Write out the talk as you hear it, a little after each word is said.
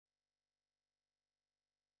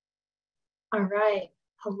All right.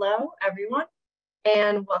 Hello, everyone,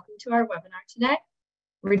 and welcome to our webinar today,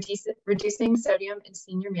 Reducing Sodium in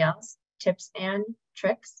Senior Meals, Tips and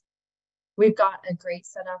Tricks. We've got a great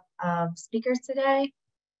setup of speakers today,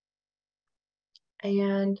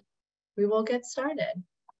 and we will get started.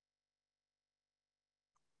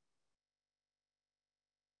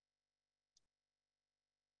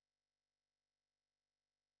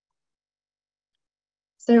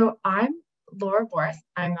 So I'm Laura Borth.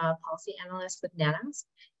 I'm a policy analyst with NANAS.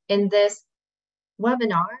 And this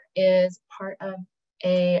webinar is part of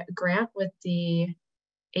a grant with the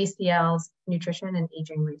ACL's Nutrition and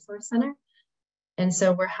Aging Resource Center. And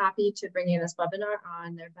so we're happy to bring you this webinar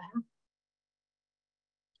on their behalf.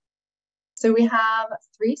 So we have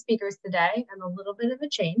 3 speakers today and a little bit of a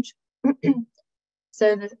change.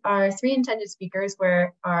 So our 3 intended speakers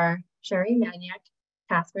are Sherry Manyak,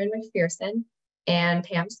 Catherine MacPherson, and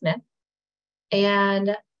Pam Smith.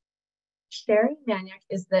 And Sherry Manyak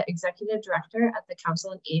is the executive director at the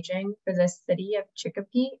Council on Aging for the city of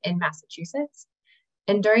Chicopee in Massachusetts.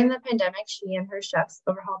 And during the pandemic, she and her chefs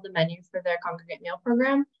overhauled the menu for their congregate meal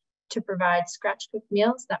program to provide scratch-cooked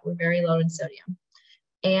meals that were very low in sodium.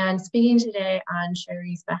 And speaking today on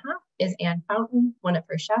Sherry's behalf is Ann Fountain, one of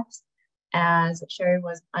her chefs, as Sherry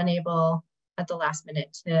was unable at the last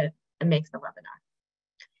minute to make the webinar.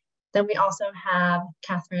 Then we also have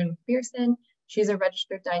Catherine MacPherson. She's a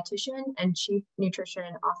registered dietitian and chief nutrition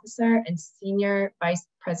officer and senior vice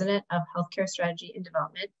president of healthcare strategy and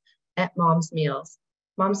development at Mom's Meals.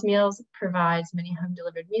 Mom's Meals provides many home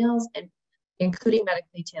delivered meals, and including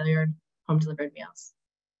medically tailored home delivered meals.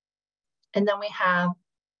 And then we have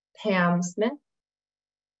Pam Smith.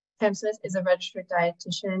 Pam Smith is a registered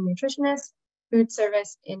dietitian, nutritionist, food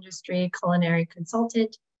service industry culinary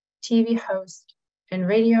consultant, TV host, and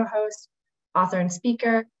radio host, author and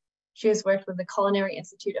speaker. She has worked with the Culinary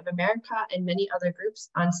Institute of America and many other groups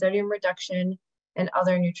on sodium reduction and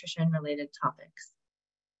other nutrition-related topics.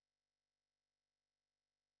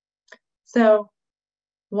 So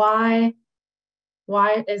why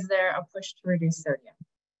is there a push to reduce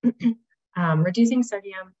sodium? Reducing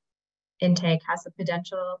sodium intake has the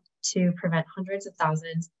potential to prevent hundreds of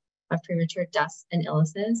thousands of premature deaths and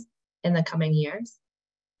illnesses in the coming years.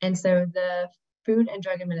 And so the Food and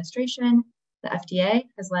Drug Administration, the FDA,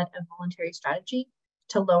 has led a voluntary strategy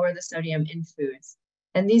to lower the sodium in foods.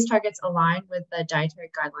 And these targets align with the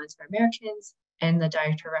dietary guidelines for Americans and the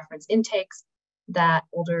dietary reference intakes that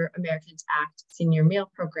Older Americans Act senior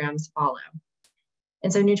meal programs follow.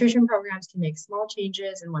 And so nutrition programs can make small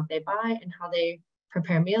changes in what they buy and how they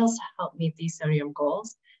prepare meals to help meet these sodium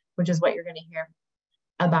goals, which is what you're going to hear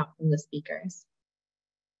about from the speakers.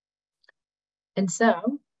 And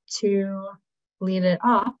so to lead it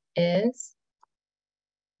off is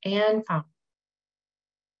Ann Fountain.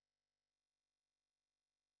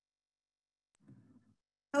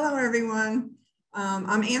 Hello, everyone.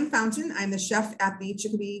 I'm Ann Fountain. I'm the chef at the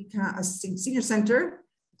Chicopee Senior Center.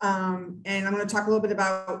 And I'm going to talk a little bit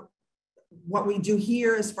about what we do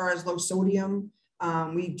here as far as low sodium.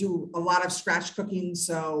 We do a lot of scratch cooking,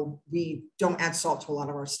 so we don't add salt to a lot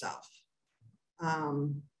of our stuff. You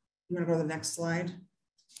want to go to the next slide?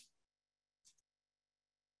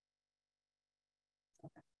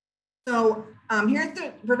 So here at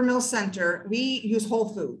the River Mill Center, we use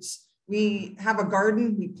whole foods. We have a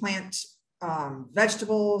garden, we plant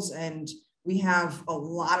vegetables, and we have a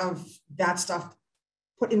lot of that stuff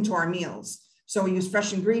put into our meals. So we use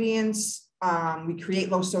fresh ingredients, we create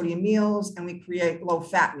low sodium meals, and we create low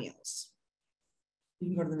fat meals. You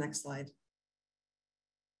can go to the next slide.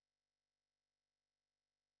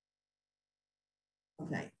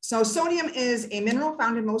 Okay, so sodium is a mineral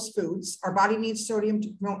found in most foods. Our body needs sodium to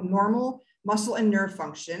promote normal muscle and nerve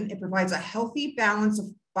function. It provides a healthy balance of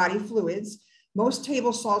body fluids. Most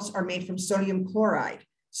table salts are made from sodium chloride.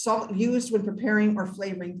 Salt used when preparing or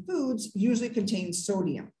flavoring foods usually contains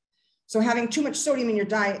sodium. So having too much sodium in your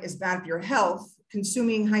diet is bad for your health.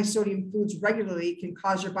 Consuming high sodium foods regularly can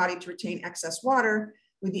cause your body to retain excess water.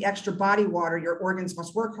 With the extra body water, your organs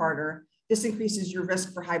must work harder. This increases your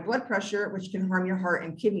risk for high blood pressure, which can harm your heart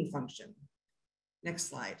and kidney function. Next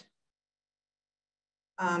slide.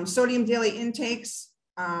 Sodium daily intakes,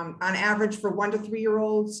 on average for 1 to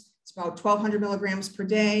 3-year-olds, it's about 1,200 milligrams per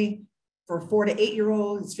day. For 4 to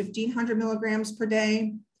 8-year-olds, it's 1,500 milligrams per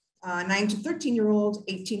day. 9 to 13-year-olds,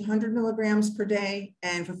 1,800 milligrams per day.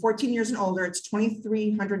 And for 14 years and older, it's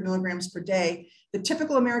 2,300 milligrams per day. The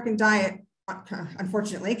typical American diet,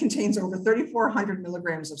 unfortunately, contains over 3,400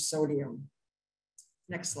 milligrams of sodium.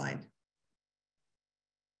 Next slide.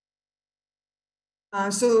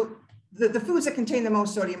 So the foods that contain the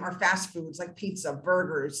most sodium are fast foods like pizza,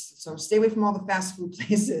 burgers. So stay away from all the fast food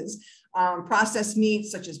places. Processed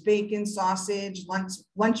meats such as bacon, sausage,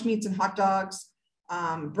 lunch meats and hot dogs,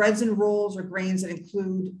 breads and rolls or grains that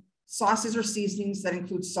include sauces or seasonings that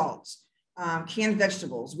include salt. Canned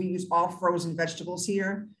vegetables. We use all frozen vegetables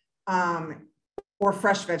here, or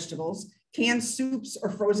fresh vegetables. Canned soups or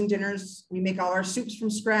frozen dinners. We make all our soups from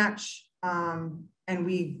scratch, and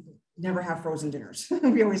we never have frozen dinners.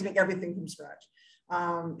 We always make everything from scratch.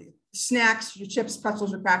 Snacks, your chips,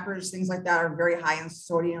 pretzels, or crackers, things like that are very high in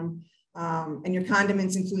sodium. And your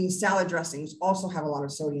condiments, including salad dressings, also have a lot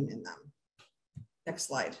of sodium in them. Next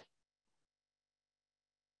slide.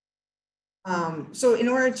 So in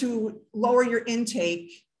order to lower your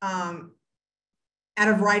intake, add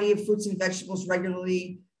a variety of fruits and vegetables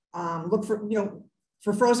regularly. Look for,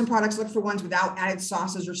 for frozen products, look for ones without added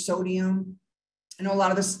sauces or sodium. I know a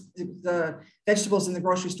lot of the vegetables in the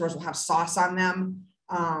grocery stores will have sauce on them.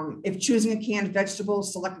 If choosing a canned vegetable,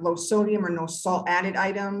 select low sodium or no salt added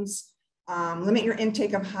items. Limit your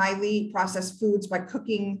intake of highly processed foods by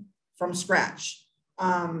cooking from scratch.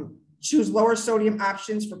 Choose lower sodium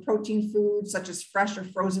options for protein foods, such as fresh or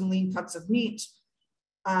frozen lean cuts of meat.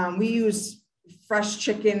 We use fresh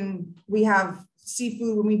chicken. We have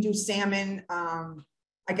seafood when we do salmon.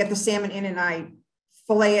 I get the salmon in and I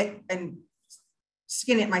fillet it and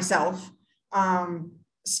skin it myself.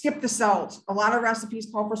 Skip the salt. A lot of recipes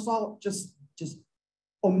call for salt. Just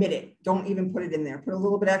omit it. Don't even put it in there. Put a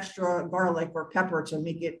little bit extra garlic or pepper to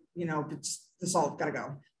make it, the salt gotta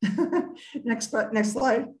go. Next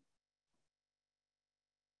slide.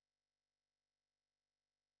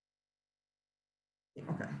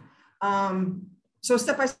 Okay. So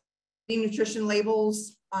step-by-step nutrition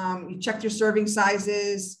labels. You check your serving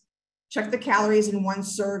sizes, check the calories in one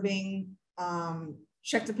serving,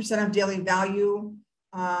 check the percent of daily value,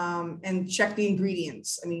 and check the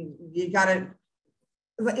ingredients. I mean,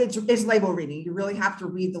 it's label reading. You really have to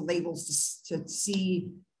read the labels to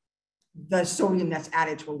see the sodium that's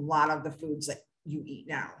added to a lot of the foods that you eat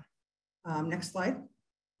now. Next slide.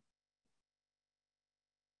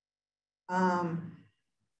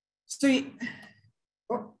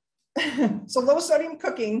 So low sodium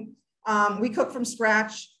cooking, we cook from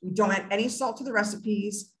scratch. We don't add any salt to the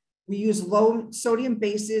recipes. We use low sodium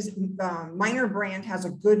bases. Minor brand has a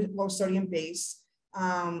good low sodium base.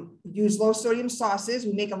 Use low sodium sauces.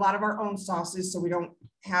 We make a lot of our own sauces so we don't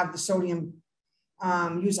have the sodium.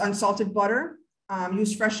 Use unsalted butter.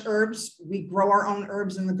 Use fresh herbs. We grow our own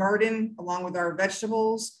herbs in the garden along with our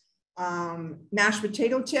vegetables. Mashed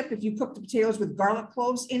potato tip, if you cook the potatoes with garlic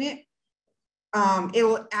cloves in it, it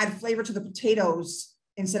will add flavor to the potatoes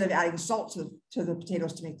instead of adding salt to the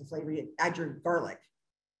potatoes to make the flavor. You add your garlic.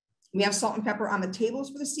 We have salt and pepper on the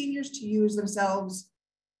tables for the seniors to use themselves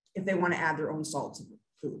if they want to add their own salt to the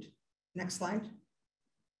food. Next slide.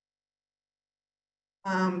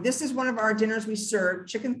 This is one of our dinners we serve,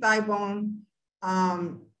 chicken thigh bone.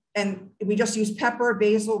 And we just use pepper,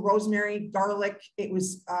 basil, rosemary, garlic. It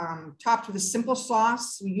was topped with a simple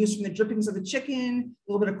sauce we use from the drippings of the chicken,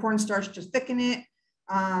 a little bit of cornstarch to thicken it.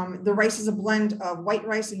 The rice is a blend of white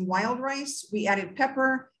rice and wild rice. We added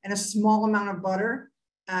pepper and a small amount of butter.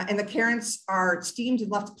 And the carrots are steamed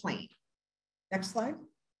and left plain. Next slide.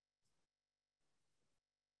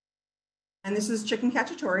 And this is chicken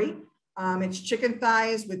cacciatore. It's chicken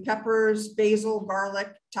thighs with peppers, basil,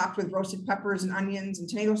 garlic, topped with roasted peppers and onions and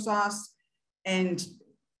tomato sauce. And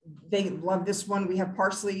they love this one. We have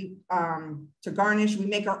parsley to garnish. We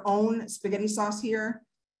make our own spaghetti sauce here.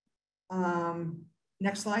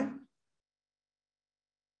 Next slide.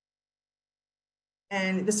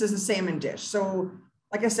 And this is a salmon dish. So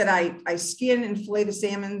like I said, I skin and fillet the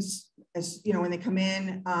salmons as when they come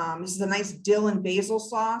in. This is a nice dill and basil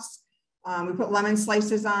sauce. We put lemon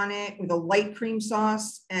slices on it with a light cream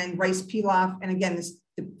sauce and rice pilaf. And again,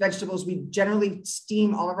 the vegetables, we generally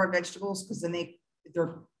steam all of our vegetables because then they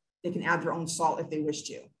can add their own salt if they wish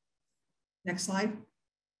to. Next slide.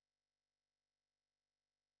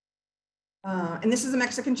 And this is a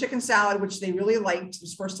Mexican chicken salad, which they really liked. It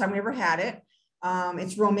was the first time we ever had it.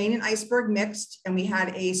 It's romaine and iceberg mixed. And we had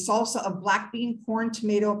a salsa of black bean, corn,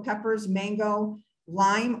 tomato, peppers, mango,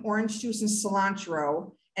 lime, orange juice, and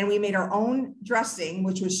cilantro. And we made our own dressing,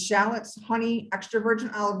 which was shallots, honey, extra virgin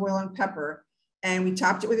olive oil, and pepper. And we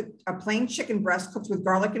topped it with a plain chicken breast cooked with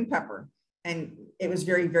garlic and pepper. And it was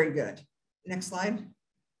very, very good. Next slide.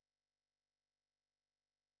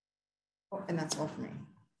 Oh, and that's all for me.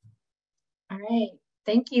 All right.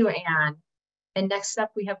 Thank you, Anne. And next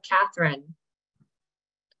up, we have Catherine.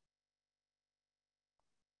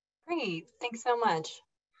 Great. Thanks so much.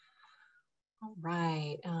 All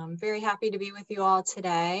right, very happy to be with you all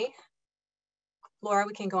today. Laura,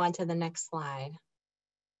 we can go on to the next slide.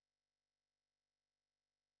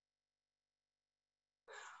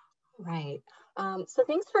 Right. So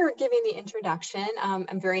thanks for giving the introduction.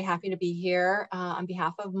 I'm very happy to be here on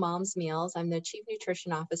behalf of Mom's Meals. I'm the Chief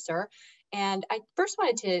Nutrition Officer. And I first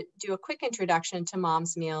wanted to do a quick introduction to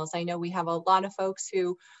Mom's Meals. I know we have a lot of folks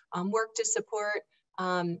who work to support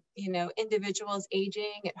individuals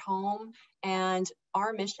aging at home. And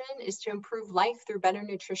our mission is to improve life through better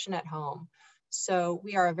nutrition at home. So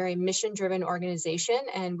we are a very mission-driven organization,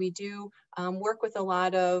 and we do work with a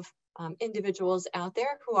lot of individuals out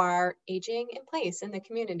there who are aging in place in the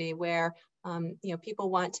community where people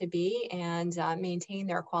want to be and maintain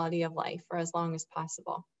their quality of life for as long as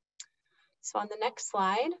possible. So on the next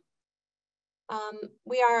slide,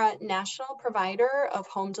 we are a national provider of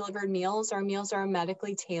home delivered meals. Our meals are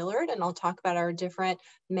medically tailored, and I'll talk about our different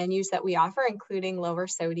menus that we offer, including lower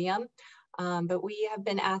sodium. But we have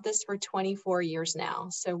been at this for 24 years now.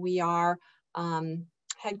 So we are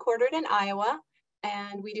headquartered in Iowa.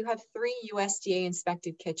 And we do have 3 USDA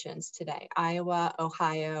inspected kitchens today: Iowa,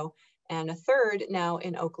 Ohio, and a third now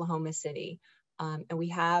in Oklahoma City. And we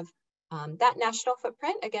have that national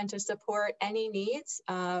footprint, again, to support any needs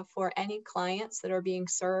for any clients that are being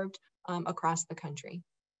served across the country.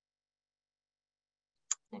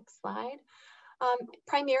 Next slide.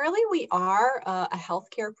 Primarily, we are a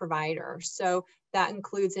healthcare provider. So that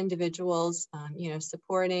includes individuals,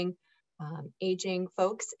 supporting aging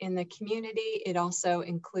folks in the community. It also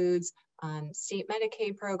includes state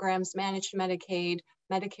Medicaid programs, managed Medicaid,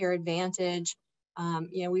 Medicare Advantage.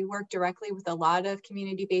 We work directly with a lot of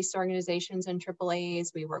community-based organizations and AAAs.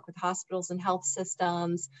 We work with hospitals and health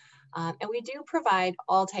systems. And we do provide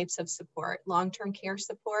all types of support. Long-term care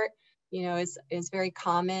support, is very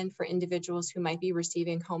common for individuals who might be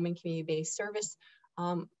receiving home and community-based service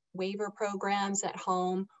waiver programs at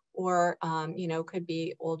home, or could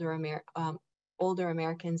be Older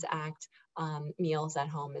Americans Act meals at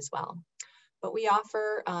home as well. But we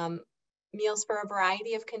offer meals for a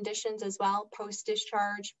variety of conditions as well: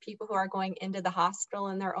 post-discharge, people who are going into the hospital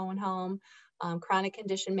in their own home, chronic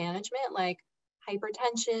condition management like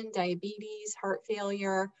hypertension, diabetes, heart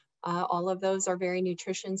failure. All of those are very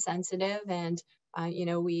nutrition sensitive, and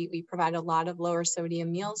we provide a lot of lower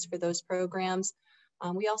sodium meals for those programs.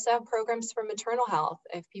 We also have programs for maternal health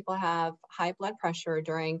if people have high blood pressure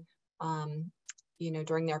during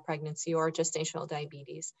their pregnancy, or gestational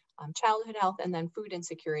diabetes, childhood health, and then food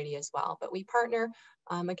insecurity as well. But we partner,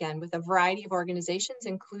 again, with a variety of organizations,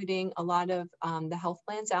 including a lot of the health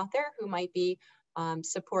plans out there who might be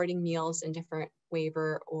supporting meals in different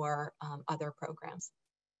waiver or other programs.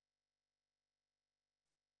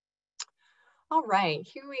 All right,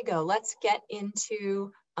 here we go. Let's get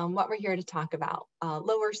into what we're here to talk about,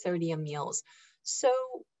 lower sodium meals. So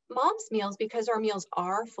Mom's Meals, because our meals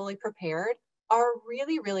are fully prepared, are a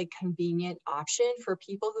really, really convenient option for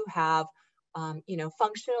people who have,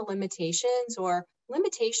 functional limitations or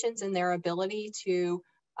limitations in their ability to,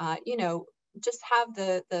 just have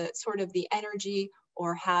the sort of the energy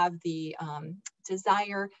or have the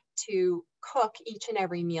desire to cook each and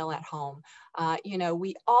every meal at home.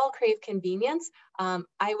 We all crave convenience.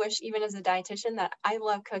 I wish, even as a dietitian, that I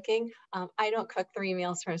love cooking. I don't cook 3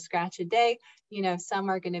 meals from scratch a day. Some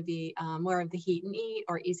are going to be more of the heat and eat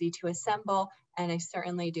or easy to assemble. And I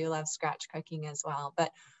certainly do love scratch cooking as well.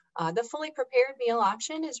 But the fully prepared meal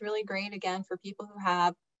option is really great, again, for people who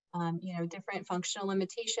have different functional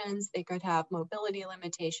limitations. They could have mobility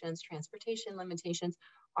limitations, transportation limitations.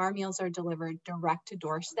 Our meals are delivered direct to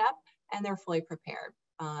doorstep, and they're fully prepared.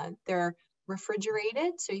 They're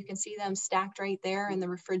refrigerated, so you can see them stacked right there in the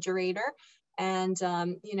refrigerator, and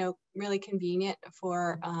really convenient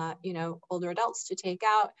for older adults to take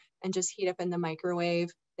out and just heat up in the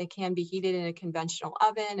microwave. They can be heated in a conventional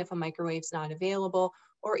oven if a microwave's not available,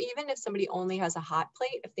 or even if somebody only has a hot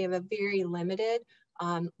plate, if they have a very limited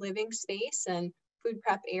living space and food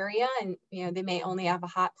prep area, and they may only have a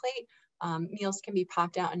hot plate. Meals can be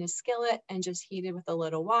popped out in a skillet and just heated with a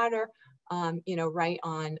little water, right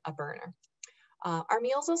on a burner. Our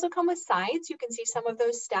meals also come with sides. You can see some of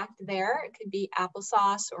those stacked there. It could be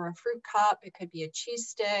applesauce or a fruit cup. It could be a cheese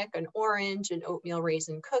stick, an orange, an oatmeal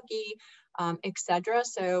raisin cookie, etc.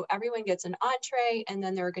 So everyone gets an entree, and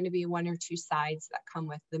then there are going to be 1 or 2 sides that come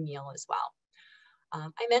with the meal as well.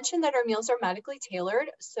 I mentioned that our meals are medically tailored.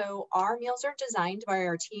 So our meals are designed by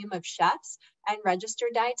our team of chefs and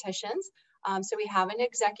registered dietitians. So we have an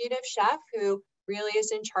executive chef who really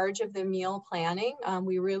is in charge of the meal planning.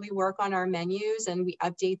 We really work on our menus and we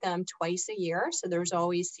update them twice a year. So there's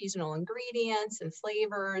always seasonal ingredients and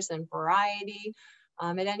flavors and variety.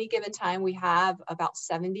 At any given time, we have about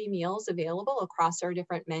 70 meals available across our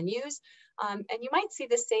different menus. And you might see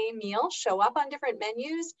the same meal show up on different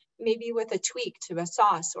menus, maybe with a tweak to a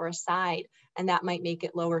sauce or a side, and that might make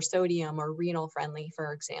it lower sodium or renal friendly,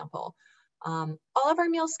 for example. All of our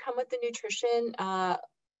meals come with the nutrition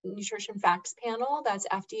facts panel that's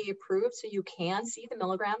FDA approved, so you can see the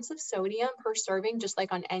milligrams of sodium per serving, just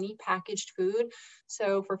like on any packaged food.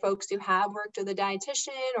 So for folks who have worked with a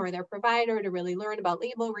dietitian or their provider to really learn about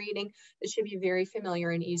label reading, it should be very familiar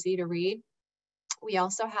and easy to read. We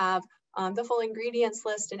also have the full ingredients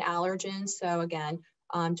list and allergens. So again,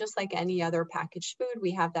 just like any other packaged food,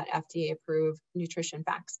 we have that FDA approved nutrition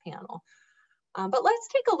facts panel. But let's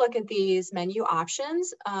take a look at these menu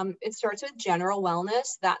options. It starts with general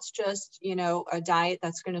wellness. That's just, you know, a diet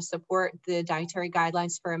that's going to support the dietary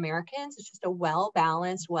guidelines for Americans. It's just a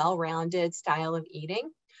well-balanced, well-rounded style of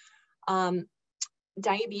eating.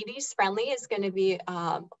 Diabetes friendly is going to be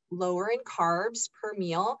lower in carbs per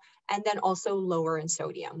meal, and then also lower in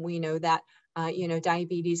sodium. We know that, you know,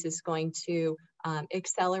 diabetes is going to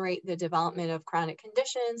accelerate the development of chronic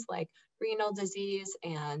conditions like renal disease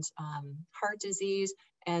and heart disease,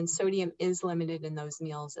 and sodium is limited in those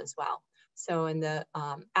meals as well. So in the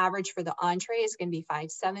average for the entree is going to be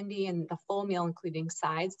 570, and the full meal, including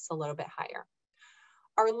sides, it's a little bit higher.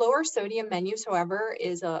 Our lower sodium menus, however,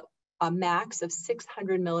 is a max of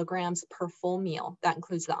 600 milligrams per full meal. That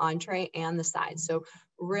includes the entree and the sides. So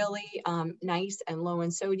really nice and low in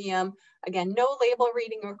sodium. Again, no label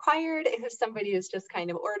reading required if somebody is just kind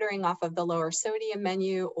of ordering off of the lower sodium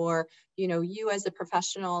menu, or, you know, you as a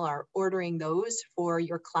professional are ordering those for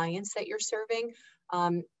your clients that you're serving.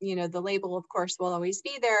 You know, the label, of course, will always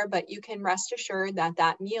be there, but you can rest assured that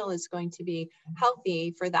that meal is going to be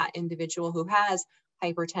healthy for that individual who has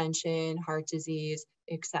hypertension, heart disease,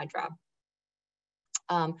 etc.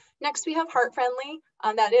 Next, we have heart friendly.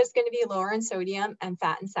 That is going to be lower in sodium and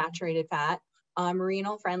fat and saturated fat.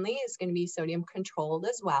 Renal friendly is going to be sodium controlled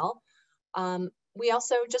as well. We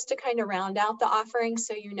also, just to kind of round out the offering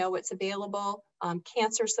so you know what's available,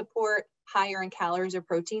 cancer support, higher in calories or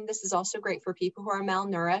protein. This is also great for people who are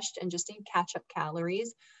malnourished and just need catch-up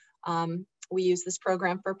calories. We use this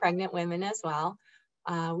program for pregnant women as well.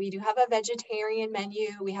 We do have a vegetarian menu.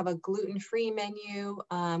 We have a gluten-free menu.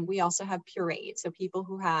 We also have pureed. So people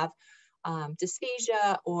who have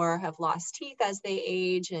dysphagia or have lost teeth as they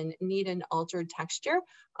age and need an altered texture,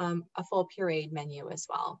 a full pureed menu as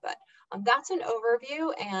well. But that's an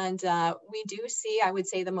overview. And we do see, I would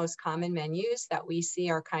say, the most common menus that we see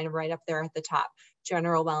are kind of right up there at the top: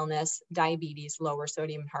 general wellness, diabetes, lower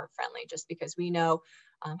sodium, heart friendly, just because we know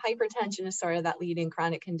hypertension is sort of that leading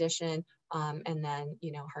chronic condition. And then,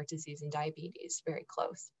 you know, heart disease and diabetes, very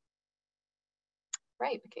close.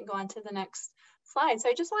 Right, we can go on to the next slide. So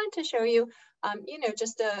I just wanted to show you, you know,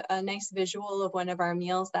 just a nice visual of one of our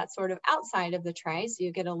meals that's sort of outside of the tray. So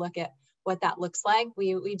you get a look at what that looks like.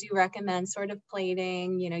 We do recommend sort of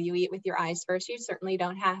plating, you know, you eat with your eyes first. You certainly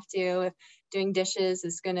don't have to. If doing dishes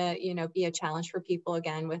is gonna, you know, be a challenge for people,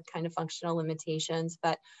 again, with kind of functional limitations,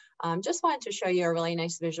 but just wanted to show you a really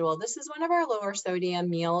nice visual. This is one of our lower sodium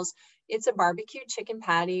meals. It's a barbecue chicken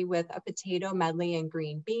patty with a potato medley and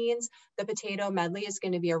green beans. The potato medley is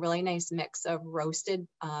going to be a really nice mix of roasted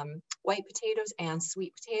white potatoes and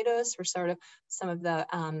sweet potatoes for sort of some of the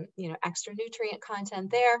you know, extra nutrient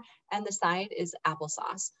content there. And the side is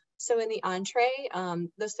applesauce. So in the entree,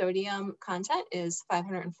 the sodium content is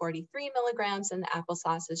 543 milligrams, and the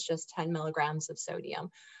applesauce is just 10 milligrams of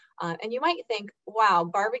sodium. And you might think, wow,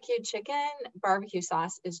 barbecued chicken, barbecue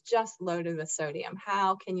sauce is just loaded with sodium.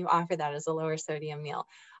 How can you offer that as a lower sodium meal?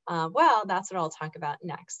 Well, that's what I'll talk about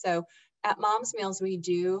next. So at Mom's Meals, we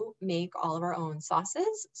do make all of our own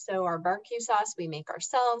sauces. So our barbecue sauce, we make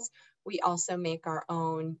ourselves. We also make our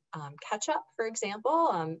own ketchup, for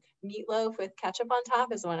example. Meatloaf with ketchup on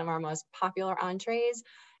top is one of our most popular entrees.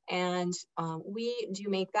 And we do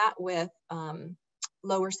make that with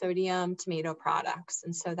lower sodium tomato products.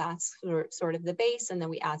 And so that's sort of the base. And then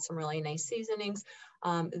we add some really nice seasonings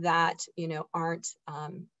that, you know, aren't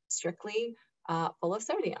strictly full of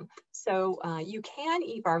sodium. So you can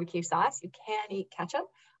eat barbecue sauce, you can eat ketchup,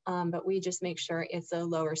 but we just make sure it's a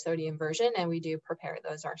lower sodium version, and we do prepare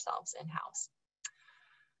those ourselves in-house.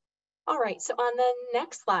 All right, so on the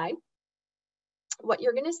next slide, what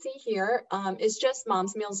you're going to see here is just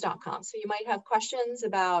momsmeals.com. So you might have questions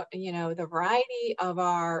about, you know, the variety of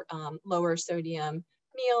our lower sodium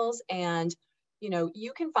meals, and you know,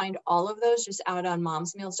 you can find all of those just out on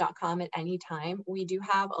momsmeals.com at any time. We do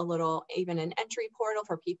have a little, even an entry portal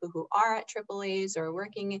for people who are at AAAs or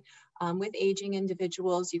working with aging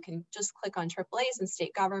individuals. You can just click on AAAs and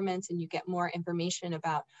state governments, and you get more information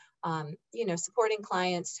about, you know, supporting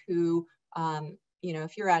clients who, you know,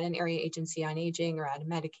 if you're at an area agency on aging or at a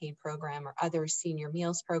Medicaid program or other senior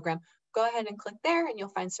meals program, go ahead and click there and you'll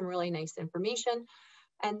find some really nice information.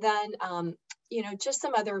 And then, you know, just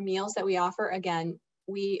some other meals that we offer. Again,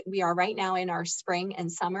 we are right now in our spring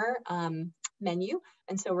and summer menu.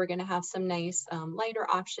 And so we're going to have some nice lighter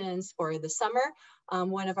options for the summer.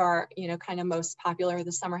 One of our, you know, kind of most popular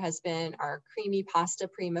this summer has been our creamy pasta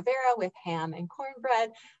primavera with ham and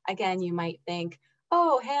cornbread. Again, you might think,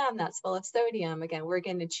 oh, ham, that's full of sodium. Again, we're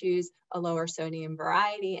going to choose a lower sodium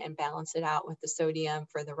variety and balance it out with the sodium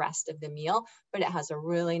for the rest of the meal. But it has a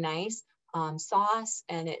really nice sauce,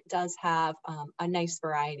 and it does have a nice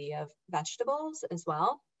variety of vegetables as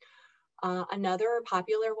well. Another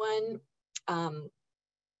popular one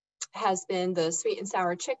has been the sweet and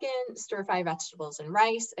sour chicken, stir-fry vegetables and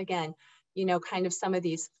rice. Again, you know, kind of some of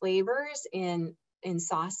these flavors in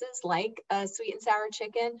sauces like a sweet and sour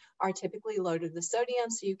chicken are typically loaded with sodium.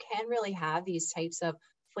 So you can really have these types of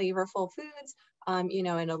flavorful foods, you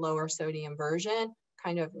know, in a lower sodium version,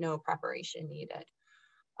 kind of no preparation needed.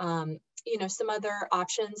 You know, some other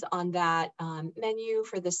options on that menu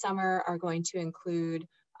for the summer are going to include,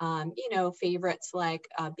 you know, favorites like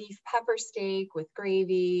beef pepper steak with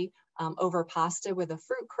gravy over pasta with a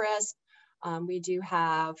fruit crisp. We do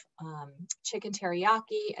have chicken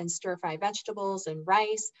teriyaki and stir-fry vegetables and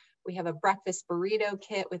rice. We have a breakfast burrito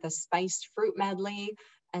kit with a spiced fruit medley.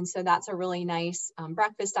 And so that's a really nice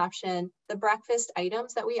breakfast option. The breakfast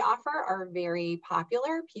items that we offer are very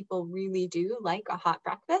popular. People really do like a hot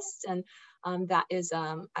breakfast. And that is,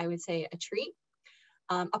 I would say, a treat.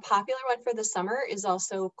 A popular one for the summer is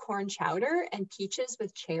also corn chowder and peaches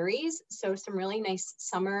with cherries. So some really nice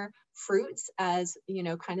summer fruits as, you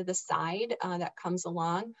know, kind of the side that comes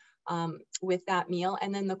along with that meal.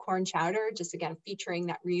 And then the corn chowder, just again, featuring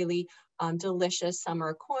that really delicious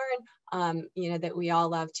summer corn, you know, that we all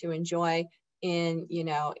love to enjoy in, you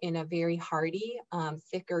know, in a very hearty,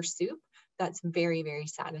 thicker soup that's very, very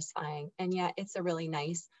satisfying. And yet it's a really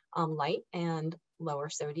nice light and lower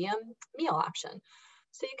sodium meal option.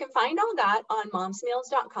 So you can find all that on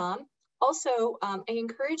momsmeals.com. Also, I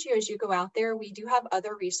encourage you as you go out there, we do have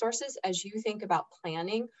other resources as you think about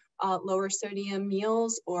planning lower sodium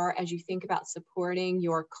meals, or as you think about supporting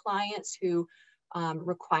your clients who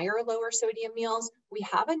require lower sodium meals. We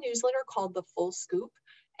have a newsletter called The Full Scoop,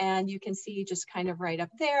 and you can see just kind of right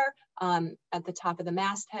up there at the top of the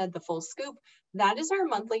masthead, The Full Scoop. That is our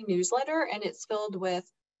monthly newsletter, and it's filled with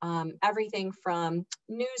everything from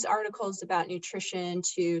news articles about nutrition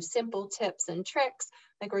to simple tips and tricks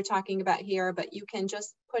like we're talking about here, but you can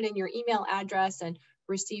just put in your email address and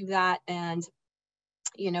receive that. And,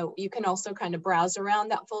 you know, you can also kind of browse around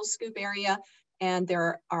that Full Scoop area. And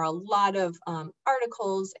there are a lot of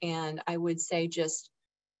articles and I would say just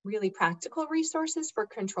really practical resources for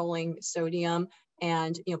controlling sodium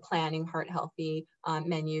and, you know, planning heart healthy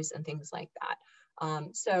menus and things like that.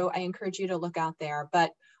 So I encourage you to look out there.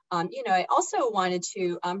 But you know, I also wanted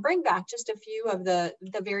to bring back just a few of the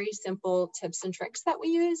very simple tips and tricks that we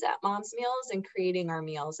use at Mom's Meals in creating our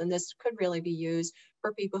meals. And this could really be used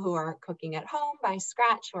for people who are cooking at home by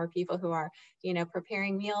scratch, or people who are, you know,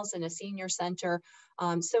 preparing meals in a senior center.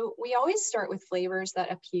 So we always start with flavors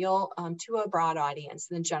that appeal to a broad audience,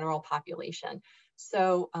 the general population.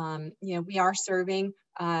 So, you know, we are serving,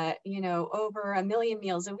 you know, over 1 million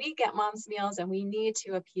meals a week at Mom's Meals, and we need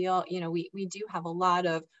to appeal, you know, we do have a lot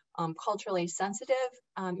of culturally sensitive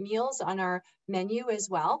meals on our menu as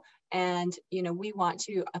well. And, you know, we want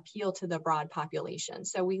to appeal to the broad population.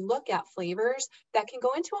 So we look at flavors that can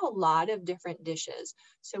go into a lot of different dishes.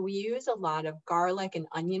 So we use a lot of garlic and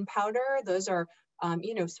onion powder. Those are,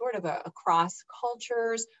 you know, sort of across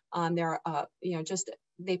cultures. They're, you know, just,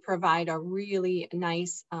 they provide a really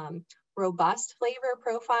nice, robust flavor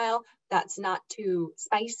profile that's not too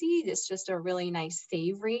spicy. It's just a really nice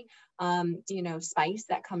savory, you know, spice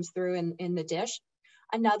that comes through in the dish.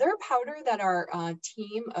 Another powder that our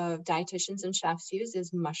team of dietitians and chefs use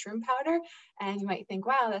is mushroom powder. And you might think,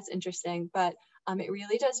 wow, that's interesting, but it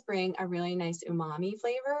really does bring a really nice umami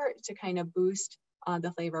flavor to kind of boost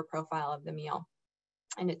the flavor profile of the meal.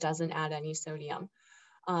 And it doesn't add any sodium.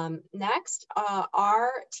 Next,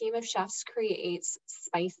 our team of chefs creates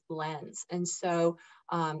spice blends. And so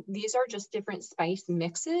these are just different spice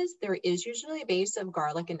mixes. There is usually a base of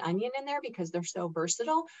garlic and onion in there because they're so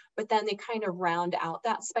versatile, but then they kind of round out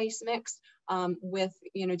that spice mix with,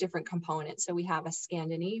 different components. So we have a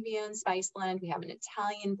Scandinavian spice blend, we have an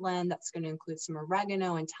Italian blend that's going to include some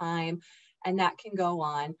oregano and thyme, and that can go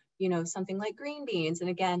on, something like green beans. And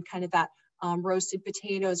again, kind of that roasted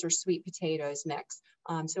potatoes or sweet potatoes mix.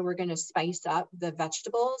 So we're going to spice up the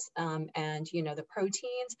vegetables and, the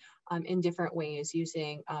proteins in different ways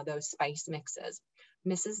using those spice mixes.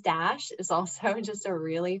 Mrs. Dash is also just a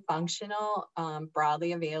really functional,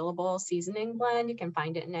 broadly available seasoning blend. You can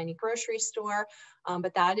find it in any grocery store,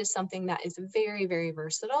 but that is something that is very, very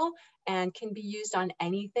versatile and can be used on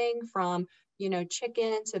anything from,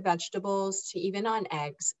 chicken to vegetables to even on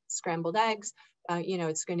eggs, scrambled eggs.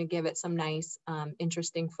 It's going to give it some nice,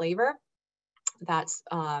 interesting flavor that's,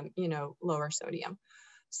 lower sodium.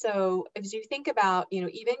 So as you think about,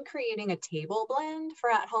 even creating a table blend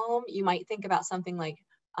for at home, you might think about something like,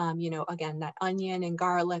 again, that onion and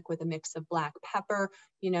garlic with a mix of black pepper.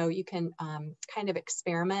 You can kind of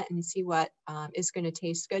experiment and see what is going to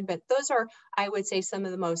taste good. But those are, I would say, some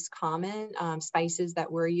of the most common spices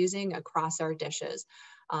that we're using across our dishes.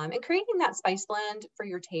 And creating that spice blend for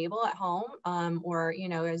your table at home, or,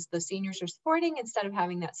 as the seniors are supporting, instead of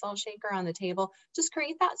having that salt shaker on the table, just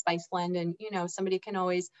create that spice blend. And, somebody can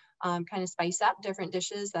always kind of spice up different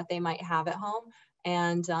dishes that they might have at home.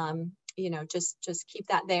 And, just keep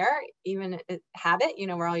that there, even have it,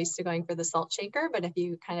 we're all used to going for the salt shaker, but if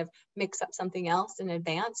you kind of mix up something else in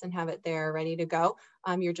advance and have it there ready to go,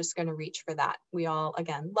 you're just going to reach for that. We all,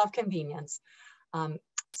 again, love convenience.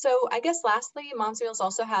 So I guess lastly, Mom's Meals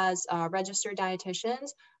also has registered dietitians.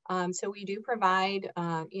 So we do provide,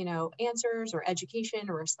 answers or education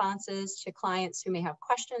or responses to clients who may have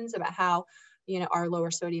questions about how, our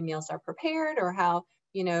lower sodium meals are prepared, or how,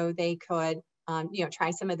 they could,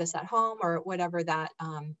 try some of this at home, or whatever that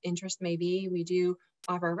interest may be. We do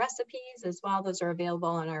offer recipes as well. Those are available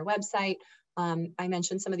on our website. I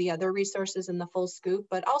mentioned some of the other resources in the full scoop,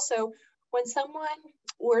 but also when someone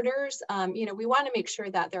orders, we want to make sure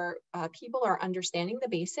that their people are understanding the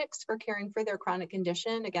basics for caring for their chronic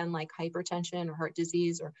condition, again, like hypertension or heart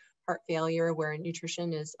disease or heart failure, where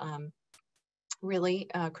nutrition is really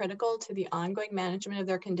critical to the ongoing management of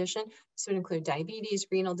their condition. This would include diabetes,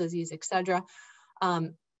 renal disease, etc.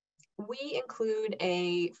 We include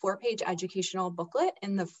a 4-page educational booklet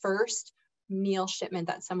in the first meal shipment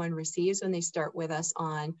that someone receives when they start with us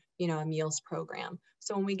on, a meals program.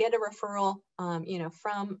 So when we get a referral,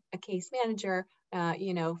 from a case manager,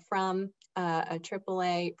 from a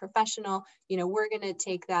AAA professional, we're going to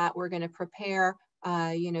take that, we're going to prepare,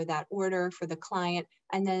 that order for the client.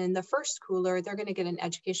 And then in the first cooler, they're going to get an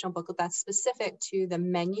educational booklet that's specific to the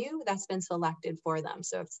menu that's been selected for them.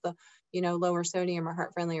 So if it's the, lower sodium or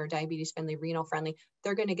heart friendly or diabetes friendly, renal friendly,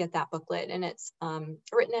 they're going to get that booklet. And it's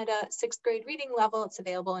written at a 6th grade reading level. It's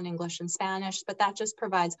available in English and Spanish, but that just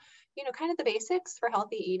provides, kind of the basics for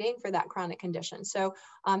healthy eating for that chronic condition. So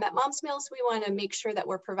at Mom's Meals, we want to make sure that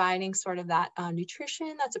we're providing sort of that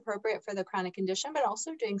nutrition that's appropriate for the chronic condition, but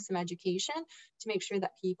also doing some education to make sure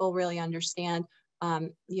that people really understand,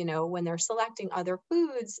 when they're selecting other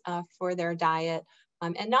foods for their diet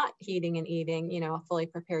and not heating and eating, a fully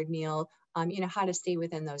prepared meal, how to stay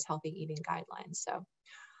within those healthy eating guidelines. So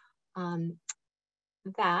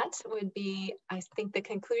that would be, I think, the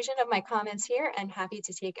conclusion of my comments here, and happy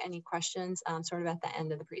to take any questions sort of at the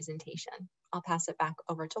end of the presentation. I'll pass it back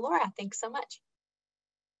over to Laura. Thanks so much.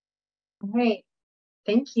 All right.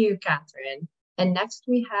 Thank you, Catherine. And next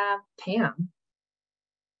we have Pam.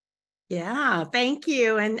 Yeah, thank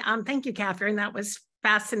you. And thank you, Catherine. That was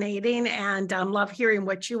fascinating, and love hearing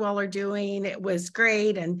what you all are doing. It was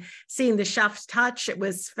great, and seeing the chef's touch, it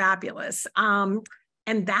was fabulous.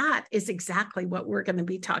 And that is exactly what we're going to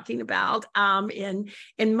be talking about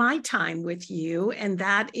in my time with you. And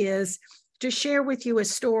that is to share with you a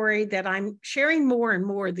story that I'm sharing more and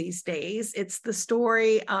more these days. It's the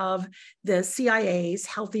story of the CIA's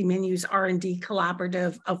Healthy Menus R&D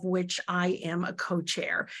Collaborative, of which I am a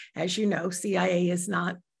co-chair. As you know, CIA is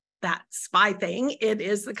not that spy thing. It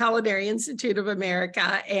is the Culinary Institute of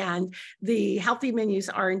America, and the Healthy Menus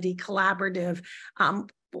R&D Collaborative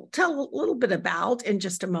we'll tell a little bit about in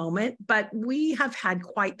just a moment, but we have had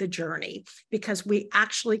quite the journey because we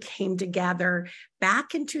actually came together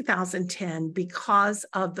back in 2010 because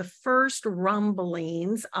of the first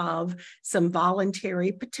rumblings of some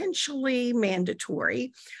voluntary, potentially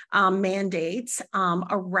mandatory mandates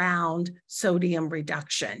around sodium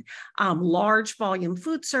reduction. Large volume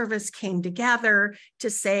food service came together to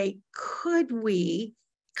say, could we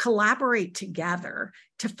collaborate together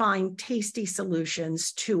to find tasty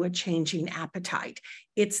solutions to a changing appetite?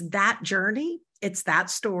 It's that journey, it's that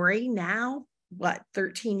story now,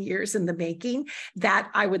 13 years in the making, that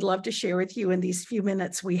I would love to share with you in these few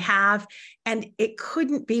minutes we have. And it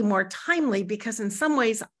couldn't be more timely because in some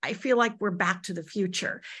ways, I feel like we're back to the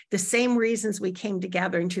future. The same reasons we came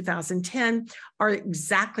together in 2010 are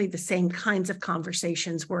exactly the same kinds of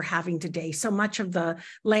conversations we're having today. So much of the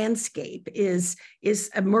landscape is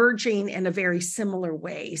emerging in a very similar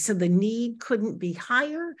way. So the need couldn't be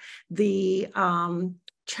higher. The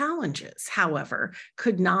challenges, however,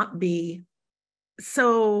 could not be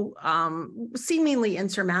so seemingly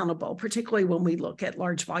insurmountable, particularly when we look at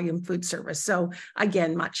large volume food service. So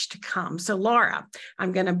again, much to come. So Laura,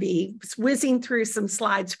 I'm going to be whizzing through some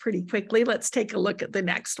slides pretty quickly. Let's take a look at the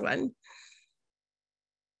next one.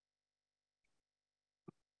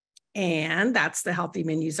 And that's the Healthy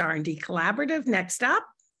Menus R&D Collaborative. Next up.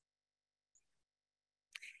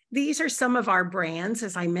 These are some of our brands,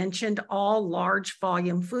 as I mentioned, all large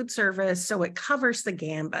volume food service. So it covers the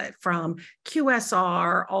gambit from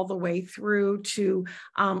QSR all the way through to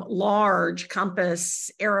large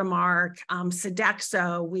Compass, Aramark,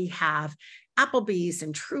 Sodexo. We have Applebee's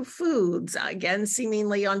and True Foods, again,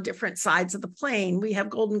 seemingly on different sides of the plane. We have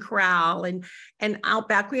Golden Corral and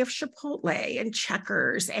Outback. We have Chipotle and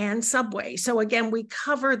Checkers and Subway. So again, we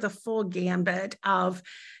cover the full gambit of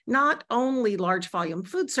not only large volume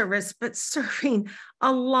food service, but serving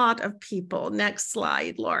a lot of people. Next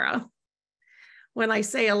slide, Laura. When I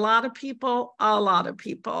say a lot of people,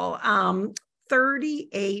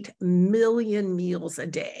 38 million meals a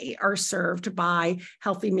day are served by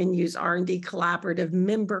Healthy Menus R&D Collaborative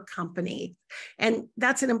member company. And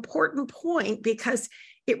that's an important point because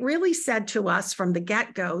it really said to us from the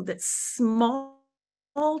get-go that small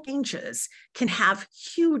changes can have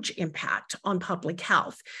huge impact on public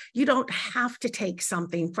health. You don't have to take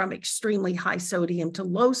something from extremely high sodium to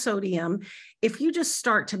low sodium. If you just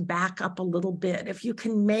start to back up a little bit, if you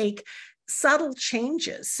can make subtle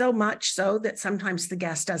changes, so much so that sometimes the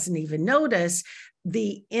guest doesn't even notice,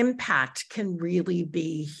 the impact can really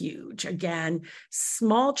be huge. Again,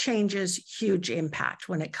 small changes, huge impact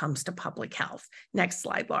when it comes to public health. Next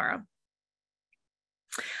slide, Laura.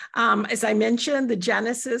 As I mentioned, the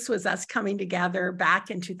genesis was us coming together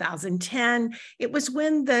back in 2010. It was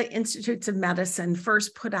when the Institutes of Medicine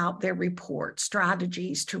first put out their report,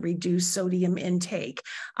 Strategies to Reduce Sodium Intake.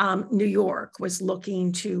 New York was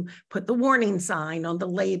looking to put the warning sign on the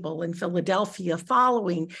label, in Philadelphia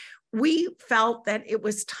following. We felt that it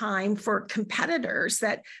was time for competitors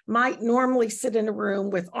that might normally sit in a room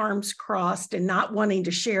with arms crossed and not wanting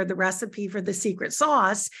to share the recipe for the secret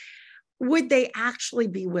sauce. Would they actually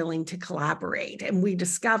be willing to collaborate? And we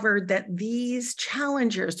discovered that these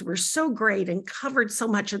challengers were so great and covered so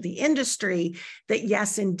much of the industry that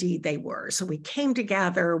yes, indeed they were. So we came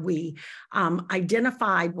together, we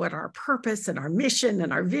identified what our purpose and our mission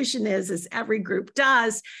and our vision is, as every group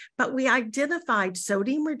does, but we identified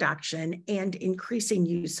sodium reduction and increasing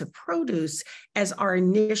use of produce as our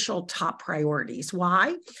initial top priorities.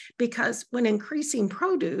 Why? Because when increasing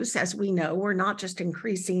produce, as we know, we're not just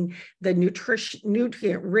increasing the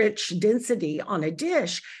nutrient-rich density on a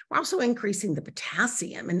dish, we're also increasing the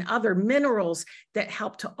potassium and other minerals that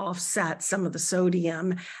help to offset some of the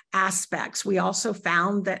sodium aspects. We also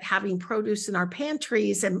found that having produce in our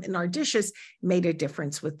pantries and in our dishes made a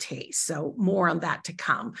difference with taste. So more on that to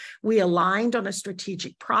come. We aligned on a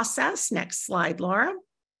strategic process. Next slide, Laura.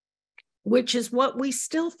 Which is what we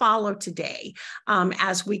still follow today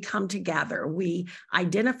as we come together. We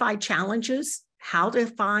identify challenges, how to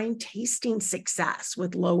find tasting success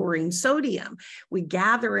with lowering sodium. We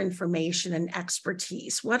gather information and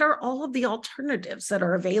expertise. What are all of the alternatives that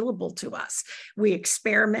are available to us? We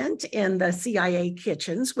experiment in the CIA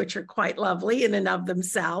kitchens, which are quite lovely in and of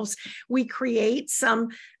themselves. We create some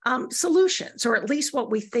solutions, or at least what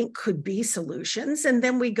we think could be solutions. And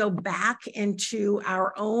then we go back into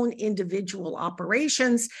our own individual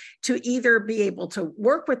operations to either be able to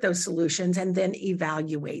work with those solutions and then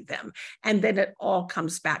evaluate them. And then it all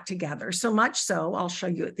comes back together. So much so, I'll show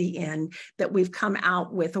you at the end, that we've come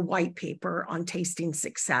out with a white paper on tasting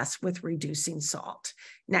success with reducing salt.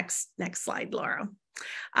 Next slide, Laura.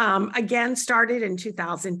 Again, started in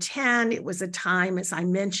 2010. It was a time, as I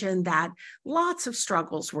mentioned, that lots of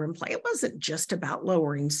struggles were in play. It wasn't just about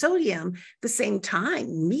lowering sodium. At the same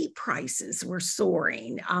time, meat prices were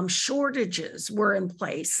soaring, shortages were in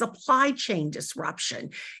place, supply chain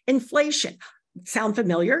disruption, inflation. Sound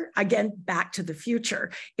familiar? Again, Back to the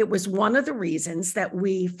Future. It was one of the reasons that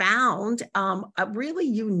we found a really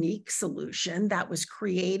unique solution that was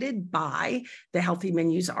created by the Healthy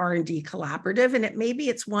Menus R&D Collaborative. And maybe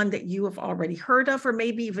it's one that you have already heard of or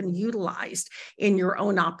maybe even utilized in your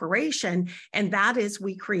own operation. And that is,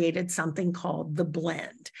 we created something called the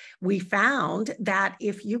blend. We found that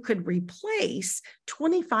if you could replace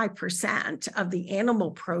 25% of the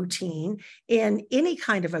animal protein in any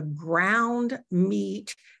kind of a ground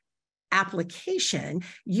meat application,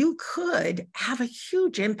 you could have a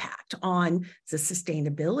huge impact on the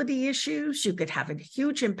sustainability issues. You could have a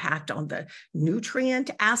huge impact on the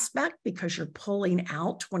nutrient aspect because you're pulling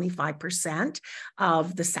out 25%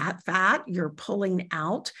 of the fat. You're pulling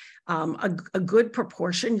out a good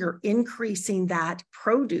proportion. You're increasing that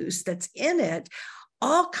produce that's in it.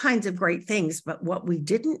 All kinds of great things, but what we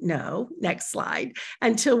didn't know, next slide,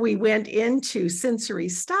 until we went into sensory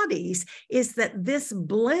studies is that this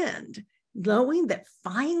blend, knowing that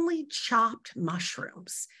finely chopped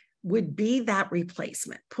mushrooms would be that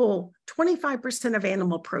replacement, pull 25% of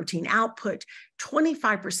animal protein output,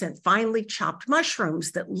 25% finely chopped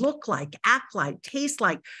mushrooms that look like, act like, taste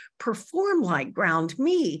like, perform like ground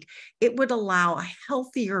meat, it would allow a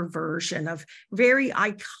healthier version of very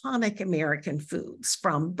iconic American foods,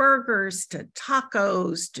 from burgers to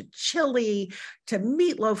tacos to chili to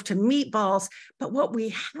meatloaf to meatballs. But what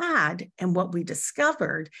we had and what we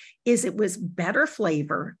discovered is it was better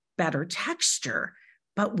flavor, better texture,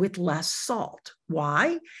 but with less salt.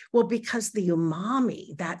 Why? Well, because the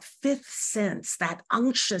umami, that fifth sense, that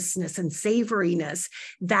unctuousness and savoriness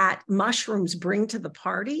that mushrooms bring to the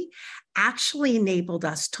party, actually enabled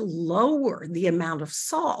us to lower the amount of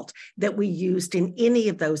salt that we used in any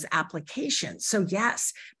of those applications. So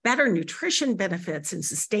yes, better nutrition benefits and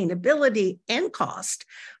sustainability and cost,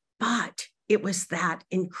 but it was that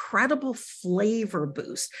incredible flavor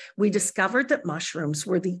boost. We discovered that mushrooms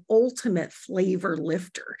were the ultimate flavor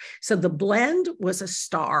lifter. So the blend was a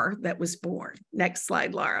star that was born. Next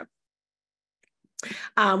slide, Laura.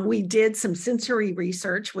 We did some sensory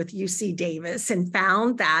research with UC Davis and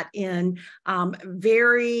found that in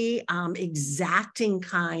very exacting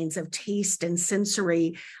kinds of taste and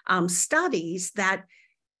sensory studies that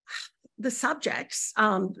the subjects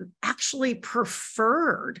actually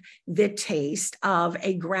preferred the taste of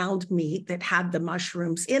a ground meat that had the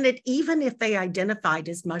mushrooms in it, even if they identified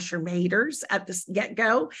as mushroom haters at the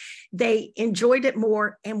get-go. They enjoyed it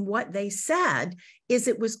more, and what they said is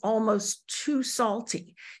it was almost too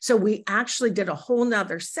salty. So we actually did a whole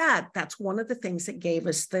nother set. That's one of the things that gave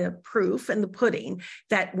us the proof and the pudding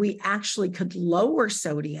that we actually could lower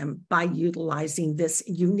sodium by utilizing this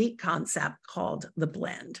unique concept called the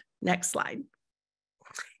blend. Next slide.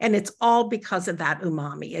 And it's all because of that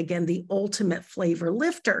umami, again, the ultimate flavor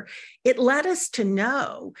lifter. It led us to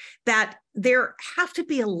know that there have to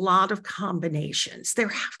be a lot of combinations. There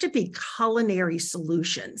have to be culinary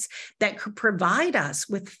solutions that could provide us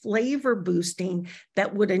with flavor boosting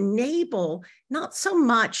that would enable not so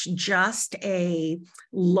much just a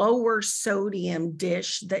lower sodium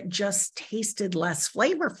dish that just tasted less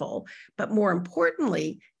flavorful, but more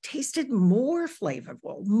importantly, tasted more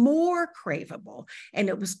flavorful, more craveable. And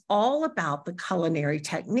it was all about the culinary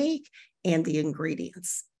technique and the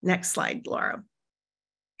ingredients. Next slide, Laura.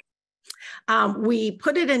 We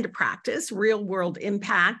put it into practice, real world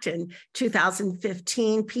impact. In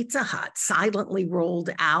 2015, Pizza Hut silently rolled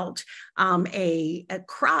out a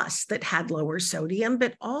crust that had lower sodium,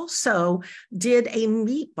 but also did a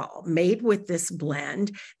meatball made with this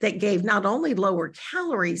blend that gave not only lower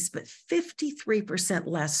calories, but 53%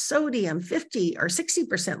 less sodium, 50 or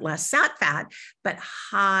 60% less sat fat, but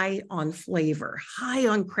high on flavor, high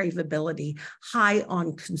on craveability, high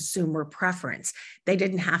on consumer preference. They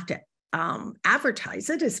didn't have to advertise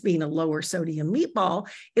it as being a lower sodium meatball.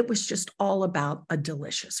 It was just all about a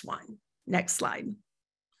delicious one. Next slide.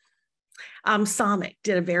 Sonic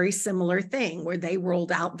did a very similar thing where they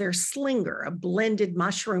rolled out their Slinger, a blended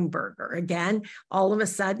mushroom burger. Again, all of a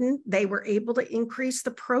sudden, they were able to increase the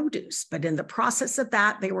produce, but in the process of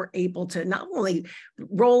that, they were able to not only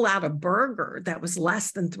roll out a burger that was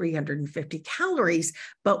less than 350 calories,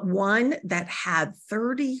 but one that had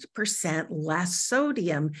 30% less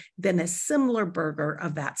sodium than a similar burger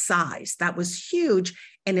of that size. That was huge,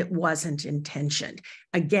 and it wasn't intentioned.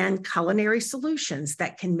 Again, culinary solutions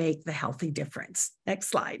that can make the healthy difference. Next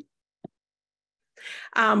slide.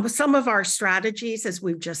 Some of our strategies, as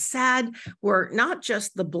we've just said, were not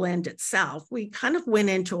just the blend itself. We kind of went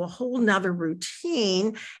into a whole nother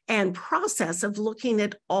routine and process of looking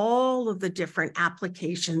at all of the different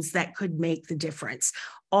applications that could make the difference,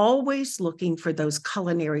 always looking for those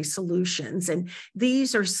culinary solutions. And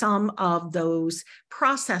these are some of those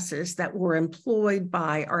processes that were employed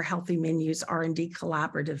by our Healthy Menus R&D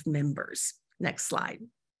Collaborative members. Next slide.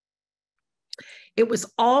 It was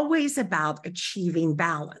always about achieving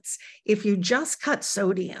balance. If you just cut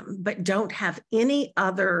sodium, but don't have any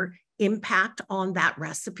other impact on that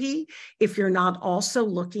recipe, if you're not also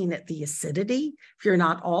looking at the acidity, if you're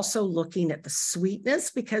not also looking at the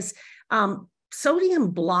sweetness, because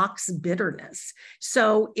sodium blocks bitterness.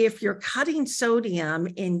 So if you're cutting sodium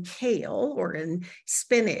in kale or in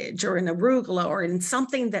spinach or in arugula or in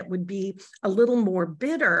something that would be a little more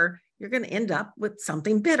bitter, you're going to end up with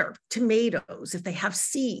something bitter. Tomatoes, if they have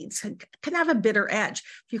seeds, can have a bitter edge.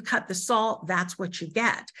 If you cut the salt, that's what you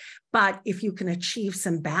get. But if you can achieve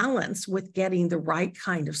some balance with getting the right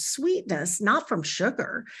kind of sweetness, not from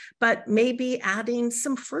sugar, but maybe adding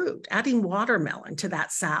some fruit, adding watermelon to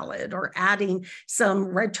that salad, or adding some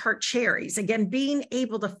red tart cherries. Again, being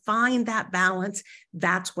able to find that balance,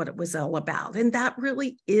 that's what it was all about. And that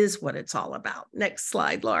really is what it's all about. Next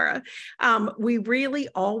slide, Laura. We really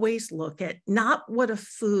always look at not what a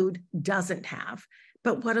food doesn't have,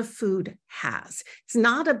 but what a food has. It's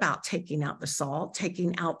not about taking out the salt,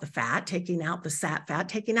 taking out the fat, taking out the sat fat,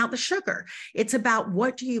 taking out the sugar. It's about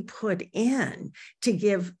what do you put in to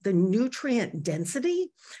give the nutrient density,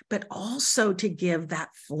 but also to give that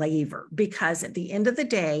flavor. Because at the end of the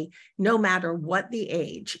day, no matter what the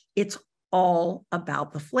age, it's all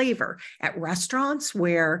about the flavor. At restaurants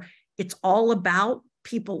where it's all about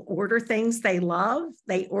people order things they love,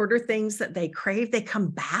 they order things that they crave, they come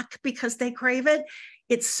back because they crave it.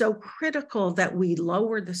 It's so critical that we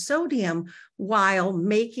lower the sodium while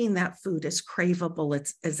making that food as craveable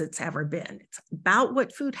as it's ever been. It's about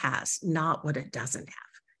what food has, not what it doesn't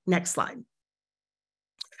have. Next slide.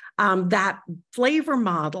 That flavor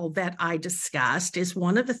model that I discussed is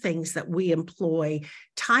one of the things that we employ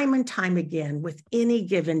time and time again with any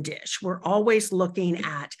given dish. We're always looking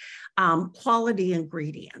at quality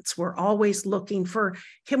ingredients. We're always looking for,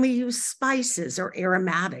 can we use spices or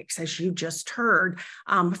aromatics, as you just heard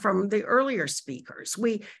from the earlier speakers.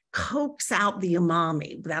 We coax out the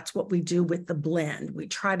umami. That's what we do with the blend. We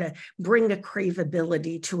try to bring a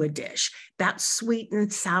craveability to a dish, that sweet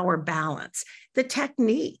and sour balance. The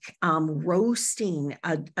technique, roasting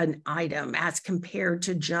an item as compared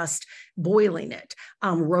to just boiling it.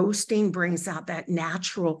 Roasting brings out that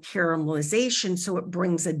natural caramelization, so it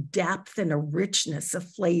brings a depth and a richness of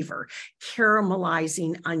flavor.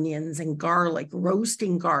 Caramelizing onions and garlic,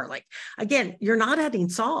 roasting garlic. Again, you're not adding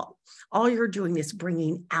salt. All you're doing is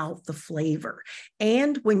bringing out the flavor.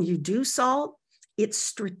 And when you do salt, it's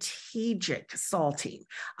strategic salting.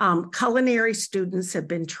 Culinary students have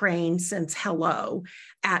been trained since hello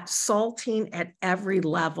at salting at every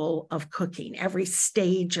level of cooking, every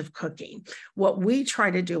stage of cooking. What we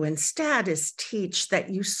try to do instead is teach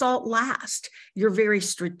that you salt last. You're very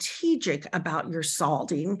strategic about your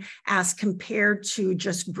salting as compared to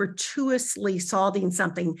just gratuitously salting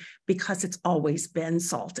something because it's always been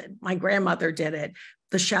salted. My grandmother did it.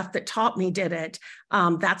 The chef that taught me did it.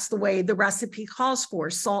 That's the way the recipe calls for,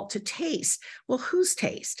 salt to taste. Well, whose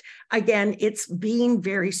taste? Again, it's being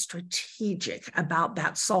very strategic about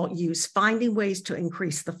that salt use, finding ways to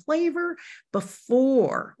increase the flavor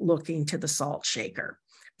before looking to the salt shaker.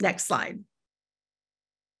 Next slide.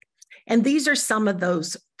 And these are some of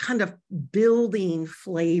those kind of building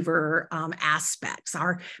flavor aspects,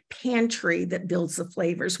 our pantry that builds the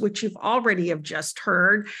flavors, which you've already have just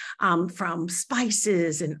heard from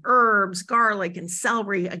spices and herbs, garlic and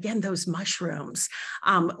celery, again, those mushrooms.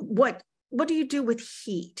 What do you do with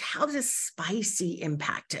heat? How does spicy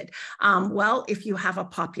impact it? Well, if you have a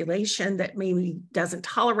population that maybe doesn't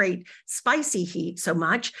tolerate spicy heat so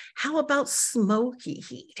much, how about smoky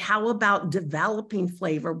heat? How about developing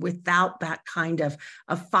flavor without that kind of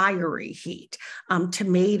a fiery heat?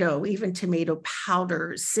 Tomato, even tomato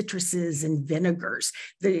powders, citruses, and vinegars.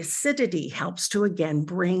 The acidity helps to, again,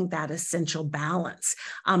 bring that essential balance.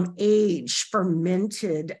 Aged,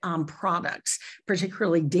 fermented products,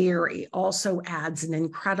 particularly dairy, also adds an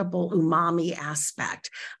incredible umami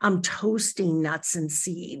aspect. Toasting nuts and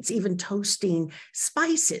seeds, even toasting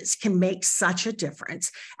spices can make such a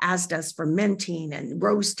difference, as does fermenting and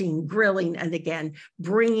roasting, grilling, and again,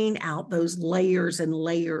 bringing out those layers and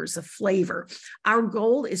layers of flavor. Our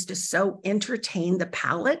goal is to so entertain the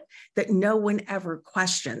palate that no one ever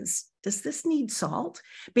questions, Does this need salt?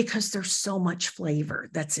 Because there's so much flavor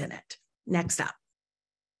that's in it. Next up.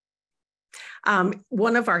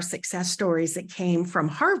 One of our success stories that came from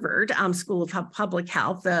Harvard School of Public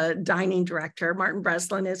Health, the dining director, Martin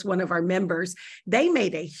Breslin, is one of our members. They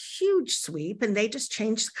made a huge sweep and they just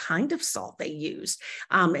changed the kind of salt they used.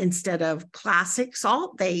 Instead of classic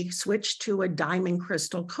salt, they switched to a diamond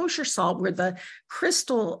crystal kosher salt where the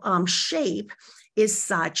crystal shape is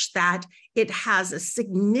such that it has a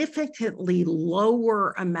significantly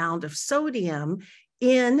lower amount of sodium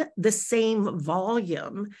in the same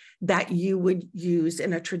volume that you would use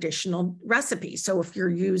in a traditional recipe. So if you're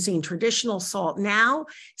using traditional salt now,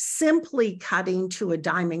 simply cutting to a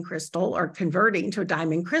diamond crystal or converting to a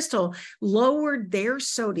diamond crystal lowered their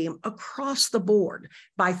sodium across the board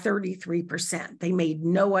by 33%. They made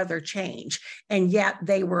no other change, and yet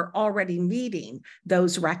they were already meeting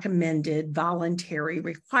those recommended voluntary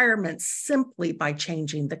requirements simply by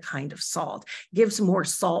changing the kind of salt. Gives more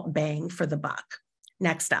salt bang for the buck.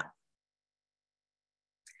 Next up.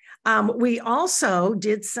 We also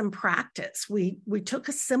did some practice. We took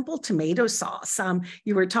a simple tomato sauce.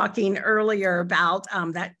 You were talking earlier about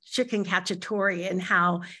that chicken cacciatore and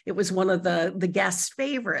how it was one of the guests'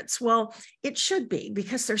 favorites. Well, it should be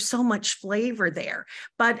because there's so much flavor there.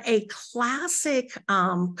 But a classic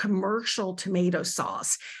commercial tomato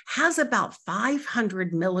sauce has about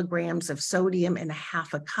 500 milligrams of sodium in a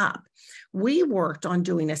half a cup. We worked on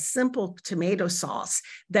doing a simple tomato sauce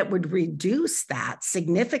that would reduce that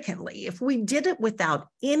significantly. If we did it without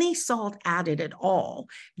any salt added at all,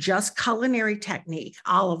 just culinary technique,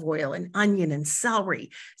 olive oil and onion and celery,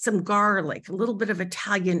 some garlic, a little bit of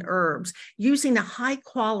Italian herbs, using a high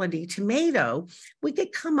quality tomato, we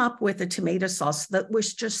could come up with a tomato sauce that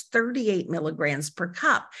was just 38 milligrams per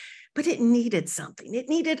cup. But it needed something. It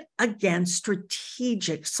needed, again,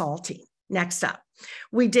 strategic salting. Next up,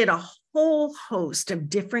 we did a whole host of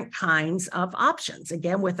different kinds of options.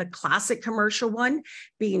 Again, with a classic commercial one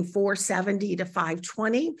being 470 to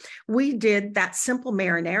 520, we did that simple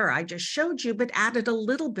marinara I just showed you, but added a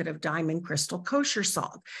little bit of diamond crystal kosher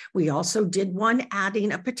salt. We also did one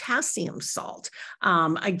adding a potassium salt,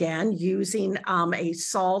 again, using a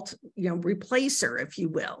salt, replacer, if you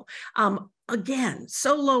will. Again,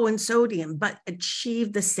 so low in sodium, but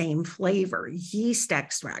achieve the same flavor. Yeast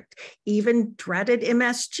extract, even dreaded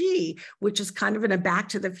MSG, which is kind of in a Back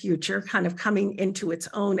to the Future, kind of coming into its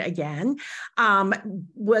own again,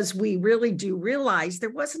 was we really do realize there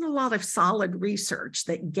wasn't a lot of solid research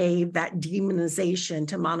that gave that demonization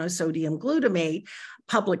to monosodium glutamate.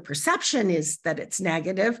 Public perception is that it's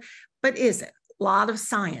negative, but is it? Lot of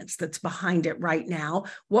science that's behind it right now.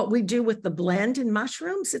 What we do with the blend in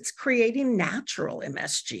mushrooms, it's creating natural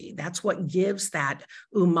MSG. That's what gives that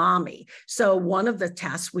umami. So one of the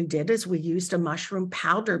tests we did is we used a mushroom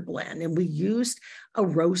powder blend, and we used a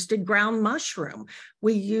roasted ground mushroom.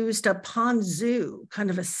 We used a ponzu, kind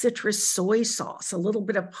of a citrus soy sauce, a little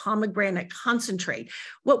bit of pomegranate concentrate.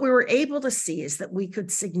 What we were able to see is that we could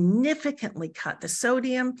significantly cut the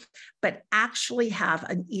sodium, but actually have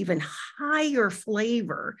an even higher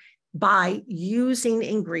flavor by using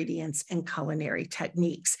ingredients and culinary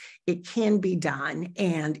techniques. It can be done,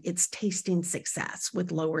 and it's tasting success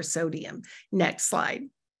with lower sodium. Next slide.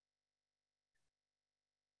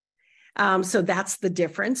 So that's the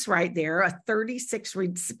difference right there, a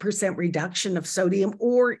 36% reduction of sodium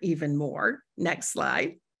or even more. Next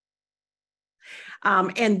slide.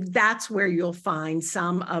 And that's where you'll find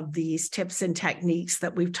some of these tips and techniques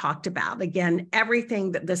that we've talked about. Again,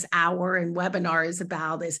 everything that this hour and webinar is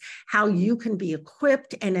about is how you can be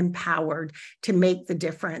equipped and empowered to make the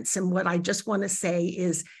difference. And what I just want to say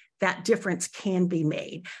is that difference can be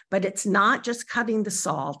made, but it's not just cutting the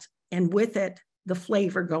salt and with it, the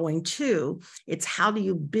flavor going too. It's how do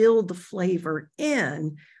you build the flavor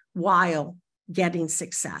in while getting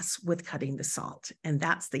success with cutting the salt. And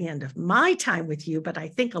that's the end of my time with you, but I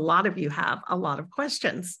think a lot of you have a lot of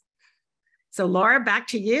questions. So Laura, back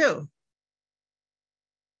to you.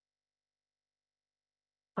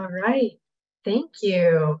 All right, thank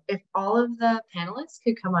you. If all of the panelists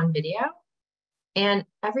could come on video, and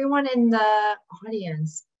everyone in the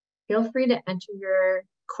audience, feel free to enter your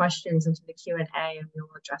questions into the Q&A and we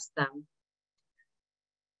will address them.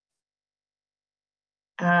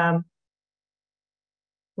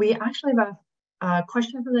 We actually have a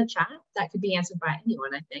question from the chat that could be answered by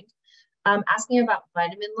anyone, I think. Asking about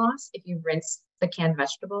vitamin loss if you rinse the canned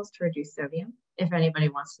vegetables to reduce sodium, if anybody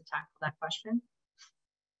wants to tackle that question.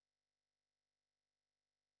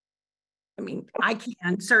 I mean, I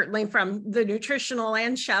can certainly from the nutritional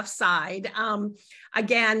and chef side.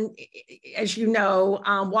 Again, as you know,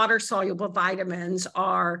 water-soluble vitamins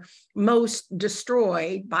are most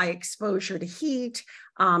destroyed by exposure to heat,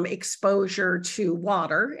 exposure to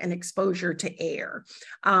water, and exposure to air.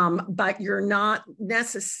 But you're not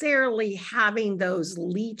necessarily having those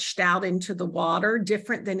leached out into the water,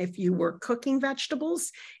 different than if you were cooking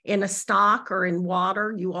vegetables in a stock or in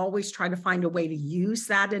water. You always try to find a way to use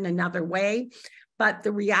that in another way. But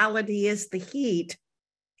the reality is the heat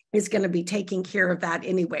is going to be taking care of that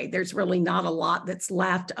anyway. There's really not a lot that's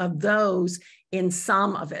left of those in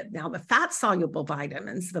some of it. Now, the fat-soluble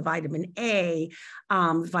vitamins, the vitamin A,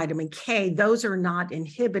 vitamin K, those are not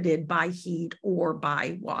inhibited by heat or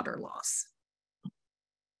by water loss.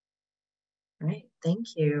 Great, thank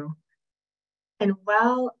you. And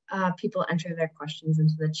while people enter their questions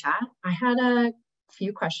into the chat, I had a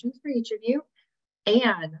few questions for each of you.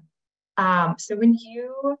 And so when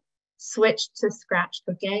you switched to scratch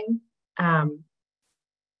cooking,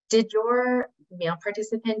 did your meal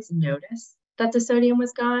participants notice that the sodium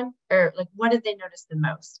was gone? Or like, what did they notice the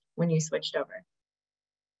most when you switched over?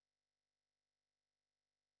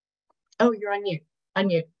 Oh, you're on mute.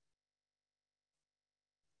 Unmute.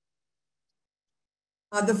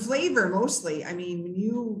 The flavor mostly. I mean, when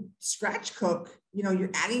you scratch cook, you know,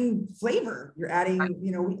 you're adding flavor. You're adding,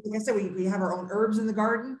 you know, like I said, we have our own herbs in the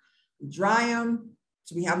garden. We dry them.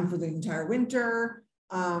 So we have them for the entire winter.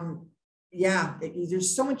 Yeah,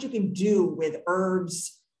 there's so much you can do with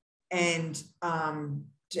herbs and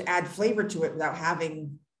to add flavor to it without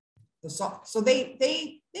having the salt. So they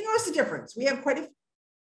notice the difference. We have quite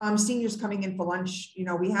a seniors coming in for lunch. You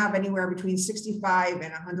know, we have anywhere between 65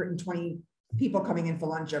 and 120 people coming in for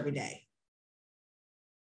lunch every day.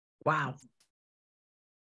 Wow.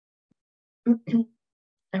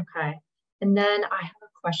 Okay. And then I have a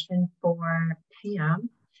question for Pam.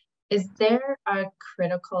 Is there a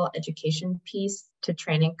critical education piece to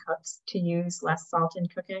training cooks to use less salt in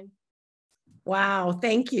cooking? Wow,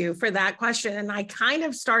 thank you for that question. And I kind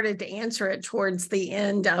of started to answer it towards the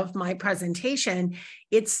end of my presentation.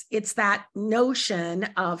 It's that notion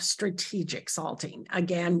of strategic salting,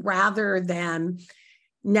 again, rather than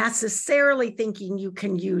necessarily thinking you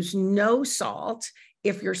can use no salt.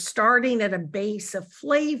 If you're starting at a base of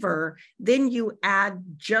flavor, then you add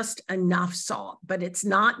just enough salt, but it's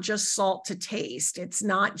not just salt to taste. It's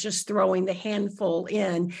not just throwing the handful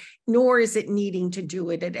in, nor is it needing to do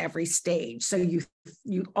it at every stage. So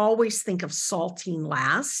you always think of salting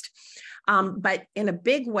last, but in a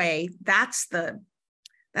big way, that's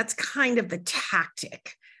kind of the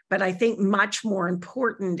tactic. But I think much more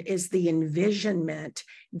important is the envisionment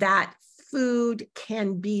that food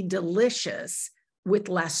can be delicious with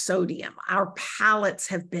less sodium. Our palates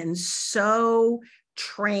have been so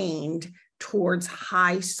trained towards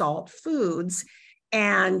high salt foods,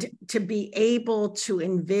 and to be able to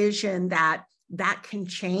envision that can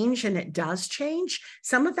change, and it does change.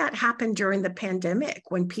 Some of that happened during the pandemic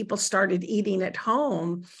when people started eating at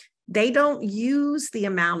home. They don't use the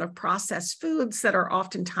amount of processed foods that are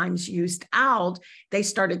oftentimes used out. They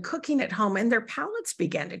started cooking at home and their palates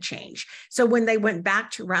began to change. So when they went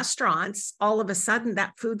back to restaurants, all of a sudden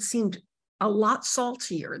that food seemed a lot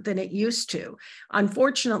saltier than it used to.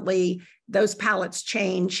 Unfortunately, those palates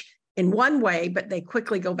change in one way, but they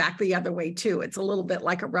quickly go back the other way too. It's a little bit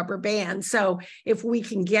like a rubber band. So if we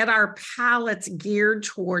can get our palates geared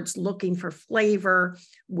towards looking for flavor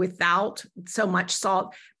without so much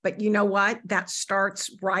salt, but you know what? That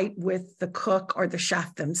starts right with the cook or the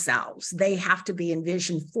chef themselves. They have to be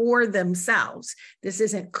envisioned for themselves. This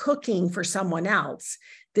isn't cooking for someone else.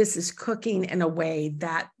 This is cooking in a way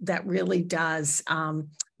that really does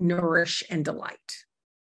nourish and delight.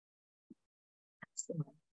 Excellent.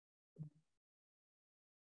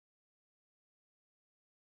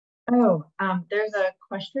 Oh, there's a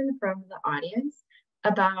question from the audience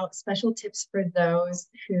about special tips for those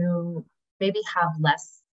who maybe have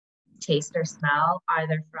less taste or smell,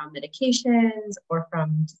 either from medications or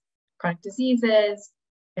from chronic diseases.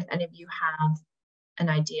 If any of you have an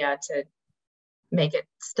idea to make it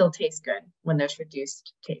still taste good when there's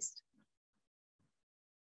reduced taste.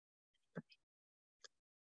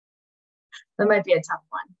 That might be a tough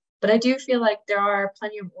one, but I do feel like there are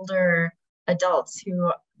plenty of older adults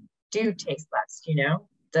who do taste less, you know,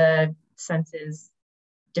 the senses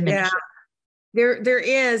diminish. Yeah, there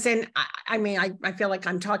is. And I mean, I feel like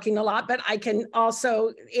I'm talking a lot, but I can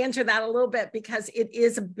also answer that a little bit because it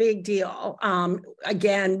is a big deal.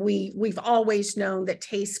 Again, we've always known that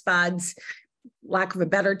taste buds, lack of a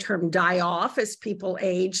better term, die off as people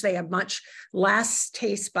age. They have much less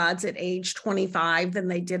taste buds at age 25 than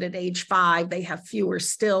they did at age 5. They have fewer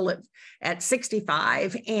still at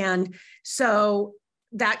 65. And so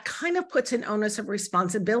that kind of puts an onus of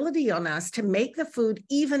responsibility on us to make the food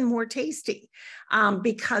even more tasty,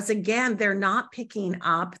 because again, they're not picking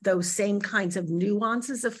up those same kinds of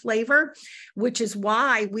nuances of flavor, which is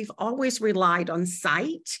why we've always relied on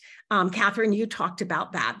sight. Catherine, you talked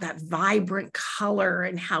about that vibrant color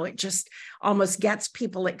and how it just almost gets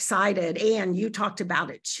people excited. And you talked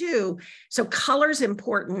about it too. So color's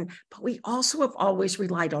important, but we also have always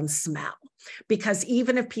relied on smell, because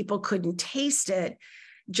even if people couldn't taste it,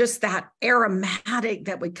 just that aromatic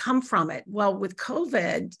that would come from it. Well, with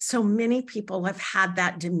COVID, so many people have had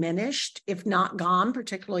that diminished, if not gone,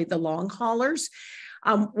 particularly the long haulers.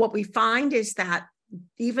 What we find is that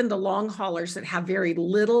even the long haulers that have very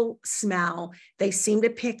little smell, they seem to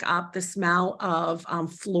pick up the smell of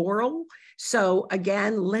floral. So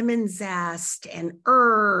again, lemon zest and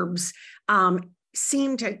herbs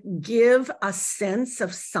seem to give a sense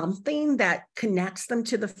of something that connects them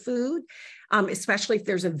to the food. Especially if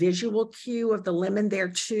there's a visual cue of the lemon there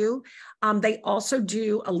too. They also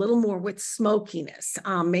do a little more with smokiness.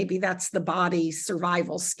 Maybe that's the body's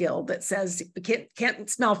survival skill that says, can't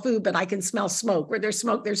smell food, but I can smell smoke. Where there's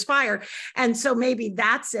smoke, there's fire. And so maybe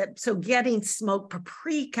that's it. So getting smoked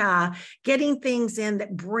paprika, getting things in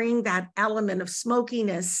that bring that element of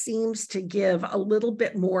smokiness seems to give a little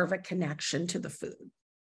bit more of a connection to the food.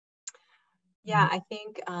 Yeah, I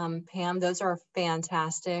think, Pam, those are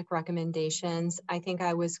fantastic recommendations. I think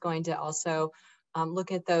I was going to also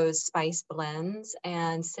look at those spice blends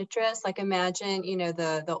and citrus. Like imagine, you know,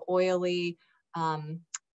 the oily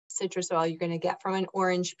citrus oil you're going to get from an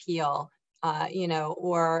orange peel, you know,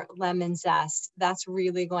 or lemon zest. That's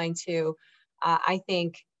really going to, I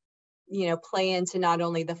think, you know, play into not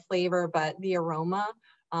only the flavor, but the aroma.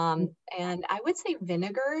 And I would say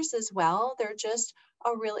vinegars as well. They're just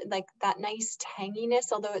a really like that nice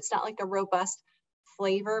tanginess, although it's not like a robust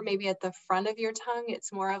flavor, maybe at the front of your tongue.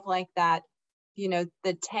 It's more of like that, you know,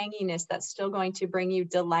 the tanginess that's still going to bring you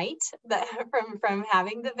delight that from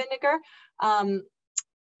having the vinegar.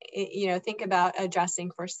 You know, think about a dressing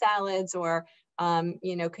for salads, or,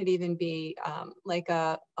 you know, could even be like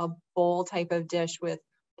a bowl type of dish with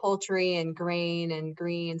poultry and grain and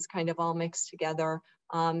greens kind of all mixed together.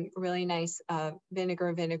 Really nice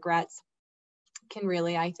vinegar vinaigrettes can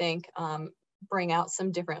really, I think, bring out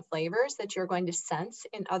some different flavors that you're going to sense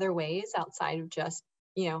in other ways outside of just,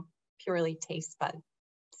 you know, purely taste bud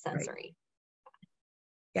sensory.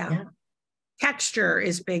 Right. Yeah. Texture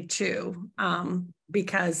is big too,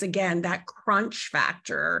 because again, that crunch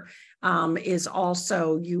factor is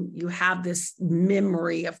also, you have this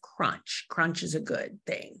memory of crunch. Crunch is a good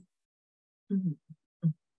thing. Mm-hmm.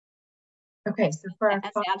 Okay, so for our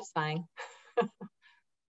satisfying.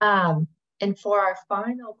 And for our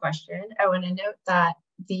final question, I want to note that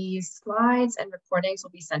these slides and recordings will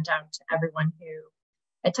be sent out to everyone who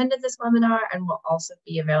attended this webinar, and will also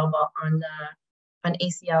be available on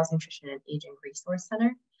ACL's Nutrition and Aging Resource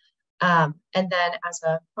Center. And then as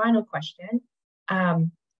a final question,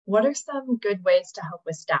 what are some good ways to help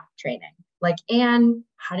with staff training? Like, Anne,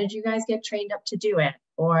 how did you guys get trained up to do it?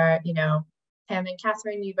 Or, you know, Pam and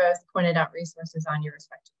Catherine, you both pointed out resources on your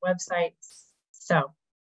respective websites. So.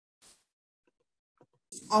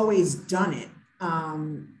 Always done it.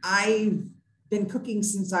 I've been cooking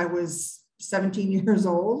since I was 17 years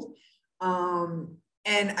old. And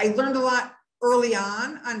I learned a lot early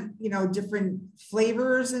on, you know, different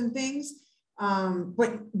flavors and things.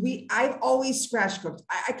 But I've always scratch cooked.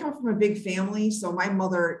 I come from a big family, so my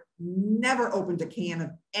mother never opened a can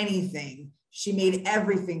of anything. She made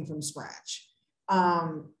everything from scratch.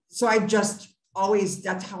 So I just always,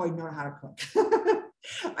 that's how I know how to cook.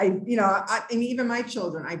 And even my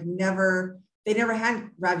children, they never had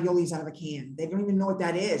raviolis out of a can. They don't even know what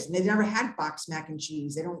that is. And they've never had boxed mac and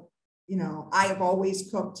cheese. They don't, you know, I have always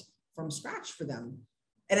cooked from scratch for them.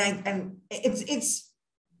 And it's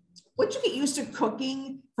once you get used to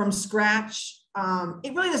cooking from scratch,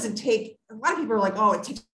 it really doesn't take, a lot of people are like, oh, it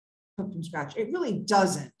takes to cook from scratch. It really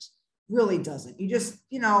doesn't. You just,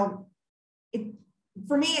 you know,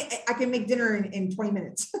 for me, I can make dinner in 20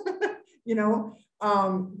 minutes, you know,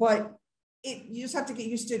 but you just have to get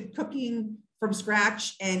used to cooking from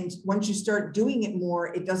scratch. And once you start doing it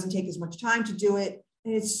more, it doesn't take as much time to do it.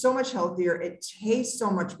 And it's so much healthier. It tastes so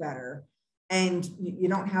much better. And you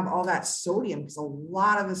don't have all that sodium, because a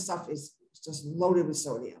lot of the stuff is just loaded with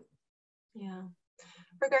sodium. Yeah.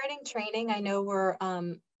 Regarding training, I know we're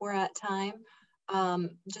at time.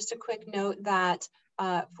 Just a quick note that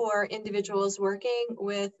for individuals working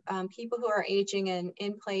with people who are aging and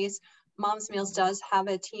in place. Mom's Meals does have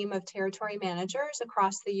a team of territory managers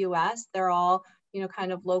across the U.S. They're all,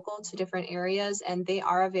 kind of local to different areas, and they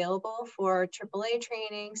are available for AAA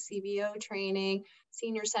training, CBO training,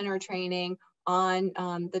 senior center training on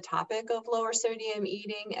the topic of lower sodium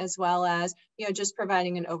eating, as well as, just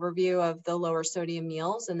providing an overview of the lower sodium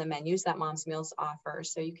meals and the menus that Mom's Meals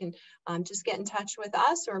offers. So you can just get in touch with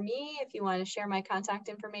us or me if you want to share my contact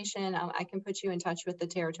information. I can put you in touch with the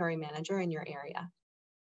territory manager in your area.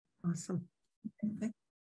 Awesome.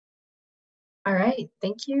 All right.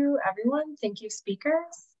 Thank you, everyone. Thank you,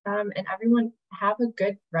 speakers. And everyone, have a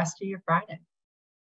good rest of your Friday.